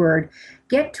keyword,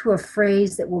 get to a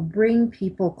phrase that will bring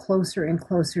people closer and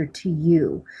closer to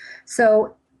you.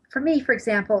 So for me, for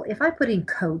example, if I put in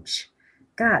coach,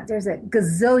 God, there's a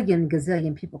gazillion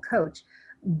people coach.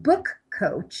 Book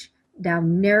coach now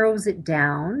narrows it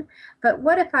down. But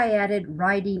what if I added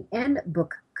writing and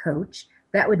book coach?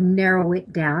 That would narrow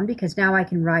it down, because now I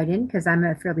can write in, because I'm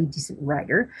a fairly decent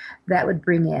writer. That would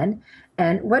bring in.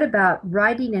 And what about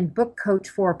writing and book coach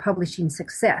for publishing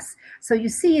success? So you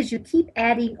see, as you keep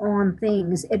adding on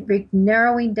things, it brings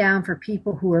narrowing down for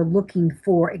people who are looking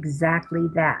for exactly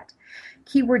that.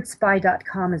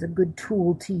 Keywordspy.com is a good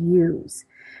tool to use.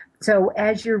 So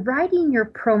as you're writing your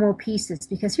promo pieces,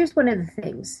 because here's one of the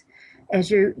things, as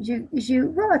you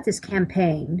roll out this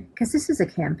campaign, because this is a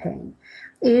campaign,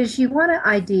 is you want to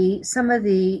ID some of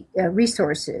the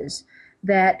resources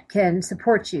that can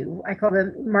support you. I call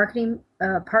them marketing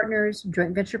partners,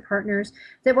 joint venture partners,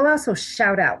 that will also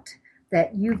shout out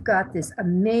that you've got this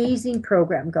amazing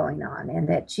program going on and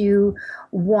that you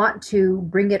want to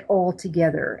bring it all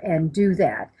together and do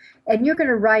that. And you're going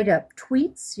to write up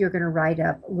tweets, you're going to write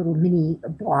up a little mini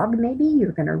blog maybe,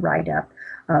 you're going to write up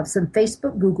some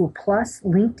Facebook, Google+,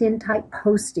 LinkedIn type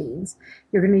postings.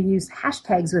 You're going to use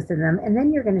hashtags within them, and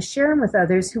then you're going to share them with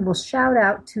others who will shout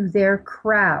out to their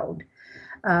crowd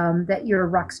that you're a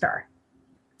rock star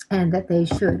and that they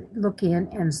should look in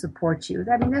and support you.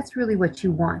 I mean, that's really what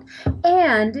you want.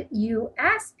 And you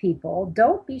ask people,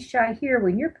 don't be shy here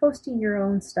when you're posting your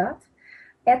own stuff.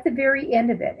 At the very end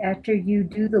of it, after you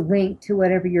do the link to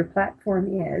whatever your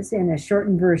platform is, in a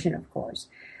shortened version, of course,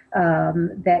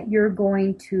 that you're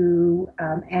going to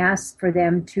ask for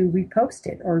them to repost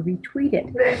it or retweet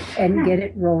it and get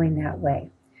it rolling that way.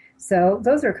 So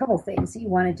those are a couple things that you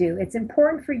want to do. It's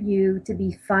important for you to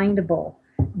be findable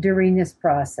during this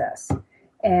process.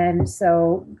 And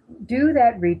so do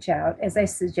that reach out. As I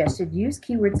suggested, use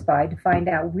Keyword Spy to find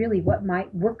out really what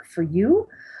might work for you,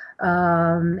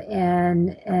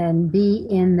 and be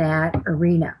in that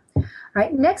arena. All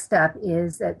right, next up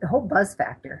is the whole buzz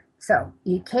factor. So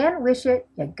you can't wish it,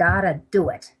 you gotta do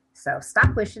it. So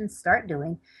stop wishing, start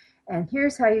doing. And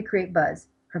here's how you create buzz.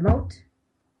 Promote,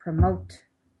 promote,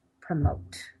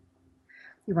 promote.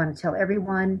 You want to tell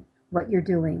everyone what you're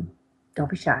doing. Don't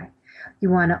be shy.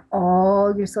 You want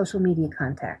all your social media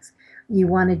contacts. You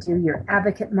want to do your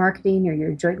advocate marketing or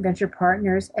your joint venture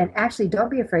partners. And actually, don't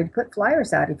be afraid to put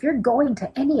flyers out. If you're going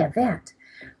to any event,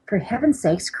 for heaven's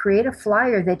sakes, create a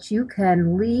flyer that you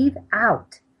can leave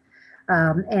out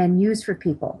and use for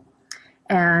people,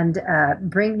 and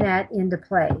bring that into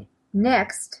play.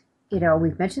 Next,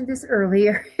 we've mentioned this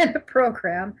earlier in the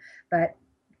program, but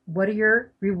what are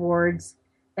your rewards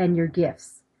and your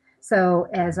gifts? So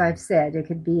as I've said, it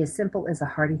could be as simple as a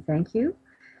hearty thank you.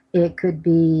 It could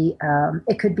be a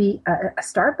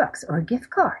Starbucks or a gift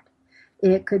card.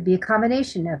 It could be a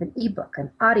combination of an ebook,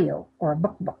 an audio, or a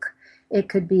book. It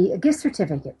could be a gift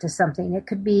certificate to something. It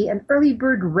could be an early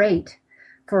bird rate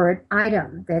for an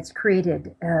item that's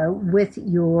created with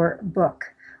your book,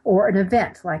 or an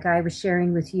event like I was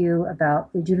sharing with you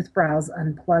about the Judith Briles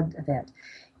Unplugged event.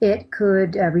 It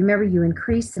could, remember, you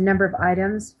increase the number of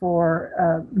items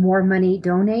for more money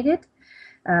donated.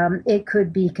 It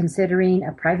could be considering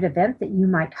a private event that you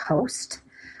might host,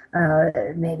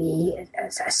 maybe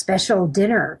a special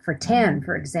dinner for 10,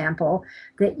 for example,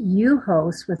 that you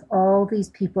host with all these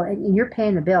people, and you're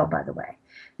paying the bill, by the way,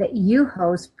 that you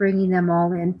host, bringing them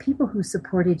all in, people who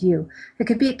supported you. It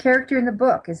could be a character in the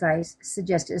book, as I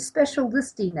suggested, a special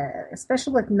listing, a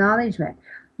special acknowledgement.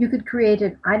 You could create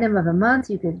an item of the month.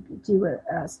 You could do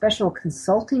a special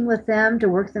consulting with them to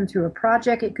work them through a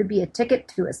project. It could be a ticket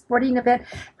to a sporting event.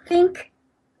 Think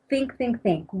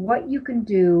what you can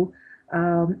do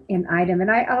in item.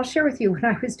 And I'll share with you, when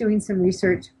I was doing some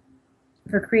research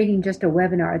for creating just a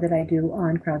webinar that I do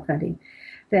on crowdfunding,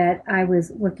 that I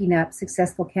was looking up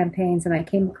successful campaigns, and I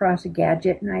came across a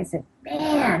gadget, and I said,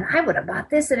 man, I would have bought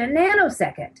this in a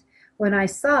nanosecond when I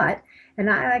saw it. And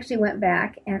I actually went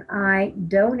back and I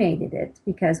donated to it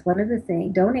because one of the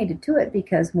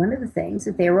things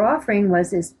that they were offering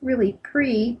was this really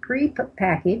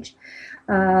pre-package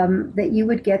that you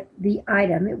would get the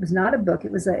item. It was not a book.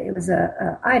 It was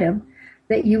a item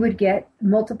that you would get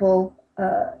multiple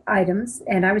items.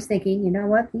 And I was thinking, you know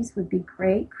what? These would be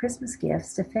great Christmas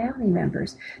gifts to family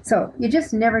members. So you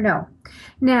just never know.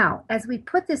 Now, as we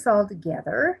put this all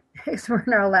together, because we're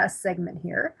in our last segment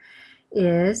here,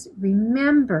 is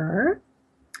remember,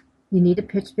 you need a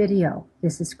pitch video.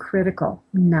 This is critical,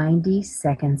 90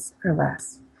 seconds or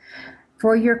less.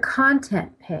 For your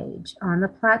content page on the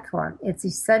platform, it's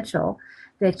essential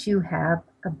that you have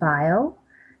a bio.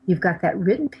 You've got that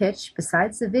written pitch,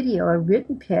 besides the video, a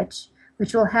written pitch,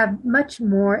 which will have much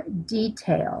more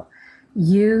detail.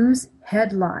 Use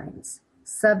headlines,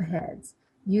 subheads,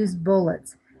 use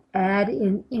bullets, add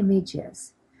in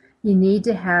images. You need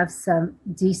to have some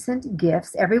decent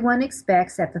gifts. Everyone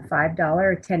expects at the $5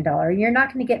 or $10. You're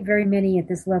not going to get very many at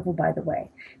this level, by the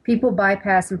way. People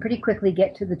bypass and pretty quickly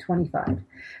get to the $25.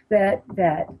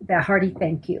 That hearty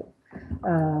thank you.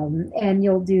 And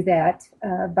you'll do that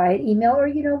by email, or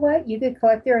you know what? You could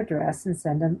collect their address and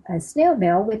send them a snail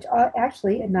mail, which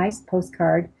actually a nice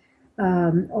postcard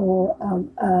or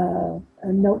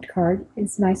a note card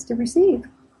is nice to receive.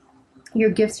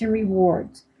 Your gifts and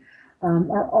rewards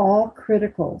are all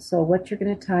critical. So what you're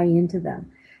going to tie into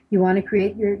them. You want to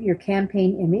create your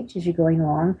campaign image as you're going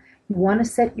along. You want to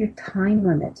set your time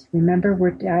limit. Remember,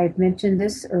 I mentioned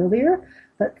this earlier,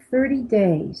 but 30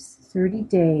 days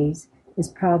is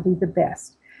probably the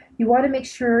best. You want to make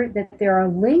sure that there are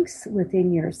links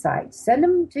within your site. Send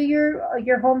them to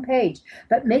your home page,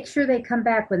 but make sure they come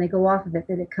back when they go off of it,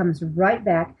 that it comes right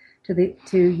back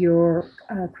to your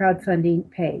crowdfunding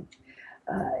page.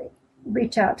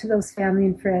 Reach out to those family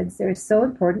and friends. They're so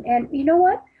important. And you know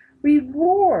what?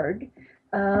 Reward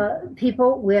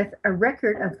people with a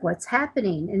record of what's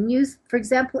happening, and use, for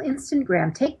example,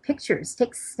 Instagram. Take pictures,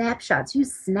 take snapshots,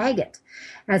 use Snagit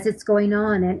as it's going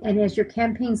on. And as your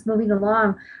campaign's moving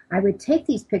along, I would take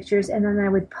these pictures and then I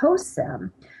would post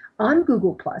them on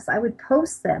Google+. I would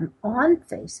post them on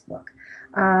Facebook.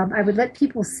 I would let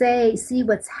people see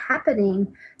what's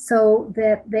happening, so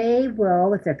that they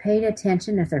will, if they're paying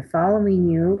attention, if they're following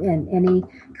you in any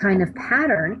kind of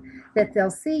pattern, that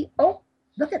they'll see, oh,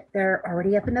 look they're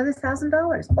already up another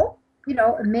 $1,000. Oh,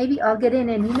 maybe I'll get in.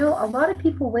 And, a lot of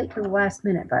people wait till the last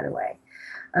minute, by the way,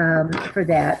 for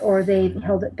that, or they've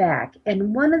held it back.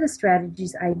 And one of the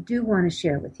strategies I do want to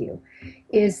share with you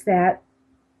is that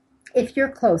if you're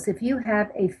close, if you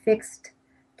have a fixed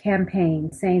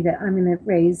campaign saying that I'm going to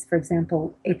raise, for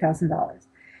example, $8,000,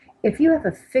 if you have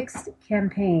a fixed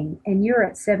campaign and you're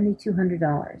at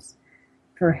 $7,200,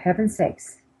 for heaven's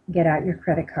sakes, get out your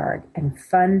credit card and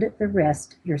fund the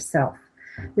rest yourself.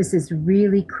 This is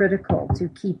really critical to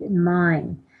keep in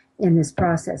mind in this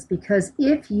process, because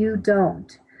if you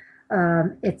don't,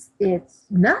 it's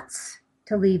nuts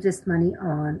to leave this money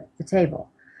on the table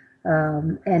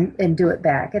and do it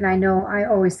back. And I know I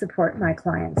always support my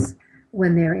clients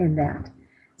when they're in that.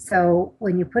 So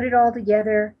when you put it all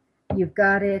together, you've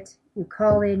got it, you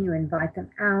call in, you invite them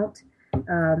out.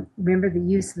 Remember the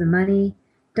use of the money.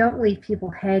 Don't leave people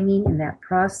hanging in that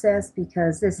process,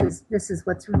 because this is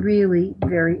what's really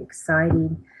very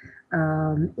exciting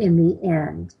in the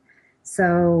end.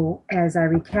 So as I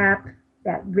recap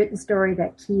that written story,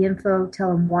 that key info,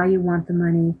 tell them why you want the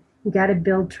money. You got to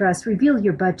build trust. Reveal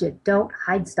your budget. Don't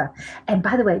hide stuff. And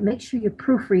by the way, make sure you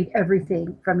proofread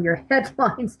everything from your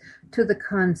headlines to the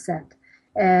content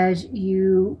as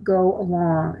you go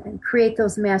along, and create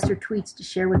those master tweets to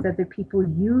share with other people.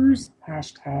 Use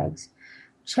hashtags.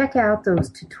 Check out those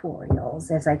tutorials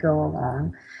as I go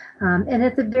along. And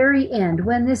at the very end,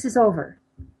 when this is over,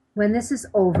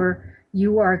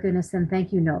 you are going to send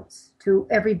thank you notes to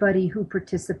everybody who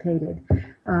participated.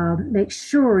 Make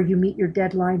sure you meet your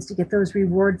deadlines to get those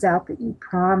rewards out that you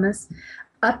promise.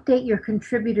 Update your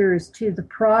contributors to the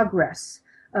progress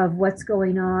of what's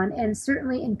going on, and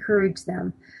certainly encourage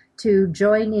them to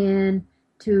join in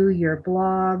to your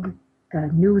blog,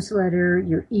 newsletter,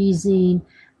 your e-zine,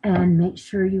 and make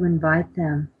sure you invite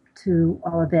them to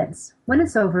all events. When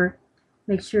it's over,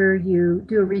 make sure you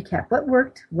do a recap. What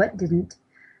worked, what didn't.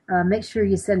 Make sure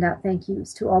you send out thank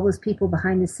yous to all those people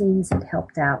behind the scenes that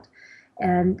helped out.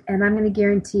 And I'm going to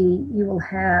guarantee you will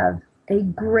have a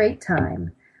great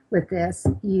time with this.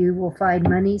 You will find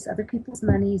monies, other people's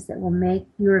monies, that will make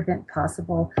your event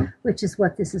possible, which is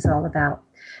what this is all about.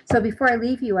 So before I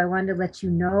leave you, I wanted to let you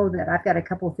know that I've got a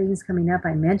couple of things coming up.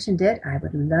 I mentioned it. I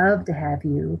would love to have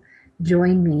you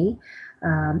join me.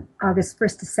 August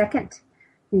 1st to 2nd,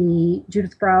 the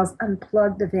Judith Briles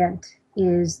Unplugged event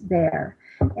is there.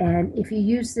 And if you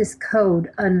use this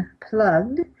code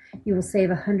UNPLUGGED, you will save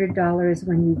 $100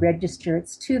 when you register.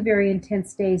 It's 2 very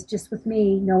intense days just with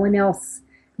me. No one else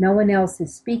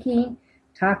is speaking,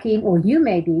 talking, or you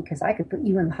may be, because I could put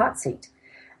you in the hot seat.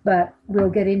 But we'll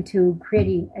get into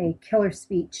creating a killer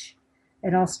speech,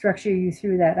 and I'll structure you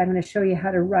through that. I'm going to show you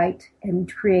how to write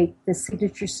and create the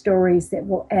signature stories that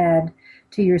will add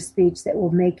to your speech, that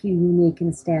will make you unique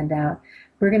and stand out.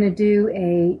 We're going to do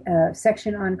a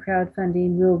section on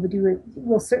crowdfunding.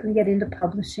 We'll certainly get into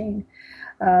publishing.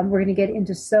 We're going to get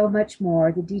into so much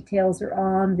more. The details are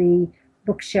on the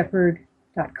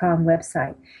bookshepherd.com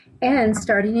website. And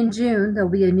starting in June, there'll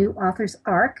be a new author's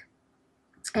arc.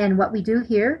 And what we do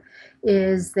here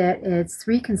is that it's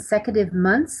 3 consecutive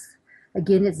months.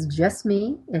 Again, it's just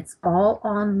me. It's all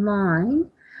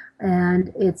online.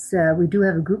 And it's we do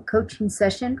have a group coaching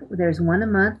session. There's one a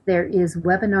month. There is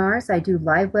webinars. I do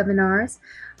live webinars.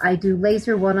 I do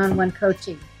laser one-on-one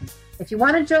coaching. If you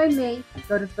want to join me,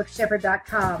 go to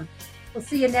bookshepherd.com. We'll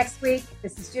see you next week.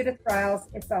 This is Judith Briles.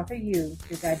 It's Author You,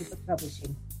 your guide to book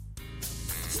publishing.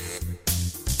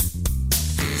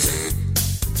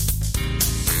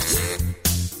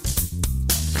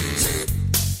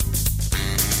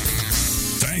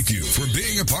 Thank you for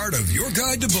being a part of your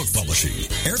guide to book publishing.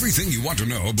 Everything you want to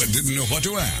know but didn't know what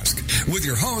to ask. With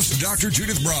your host, Dr.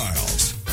 Judith Briles.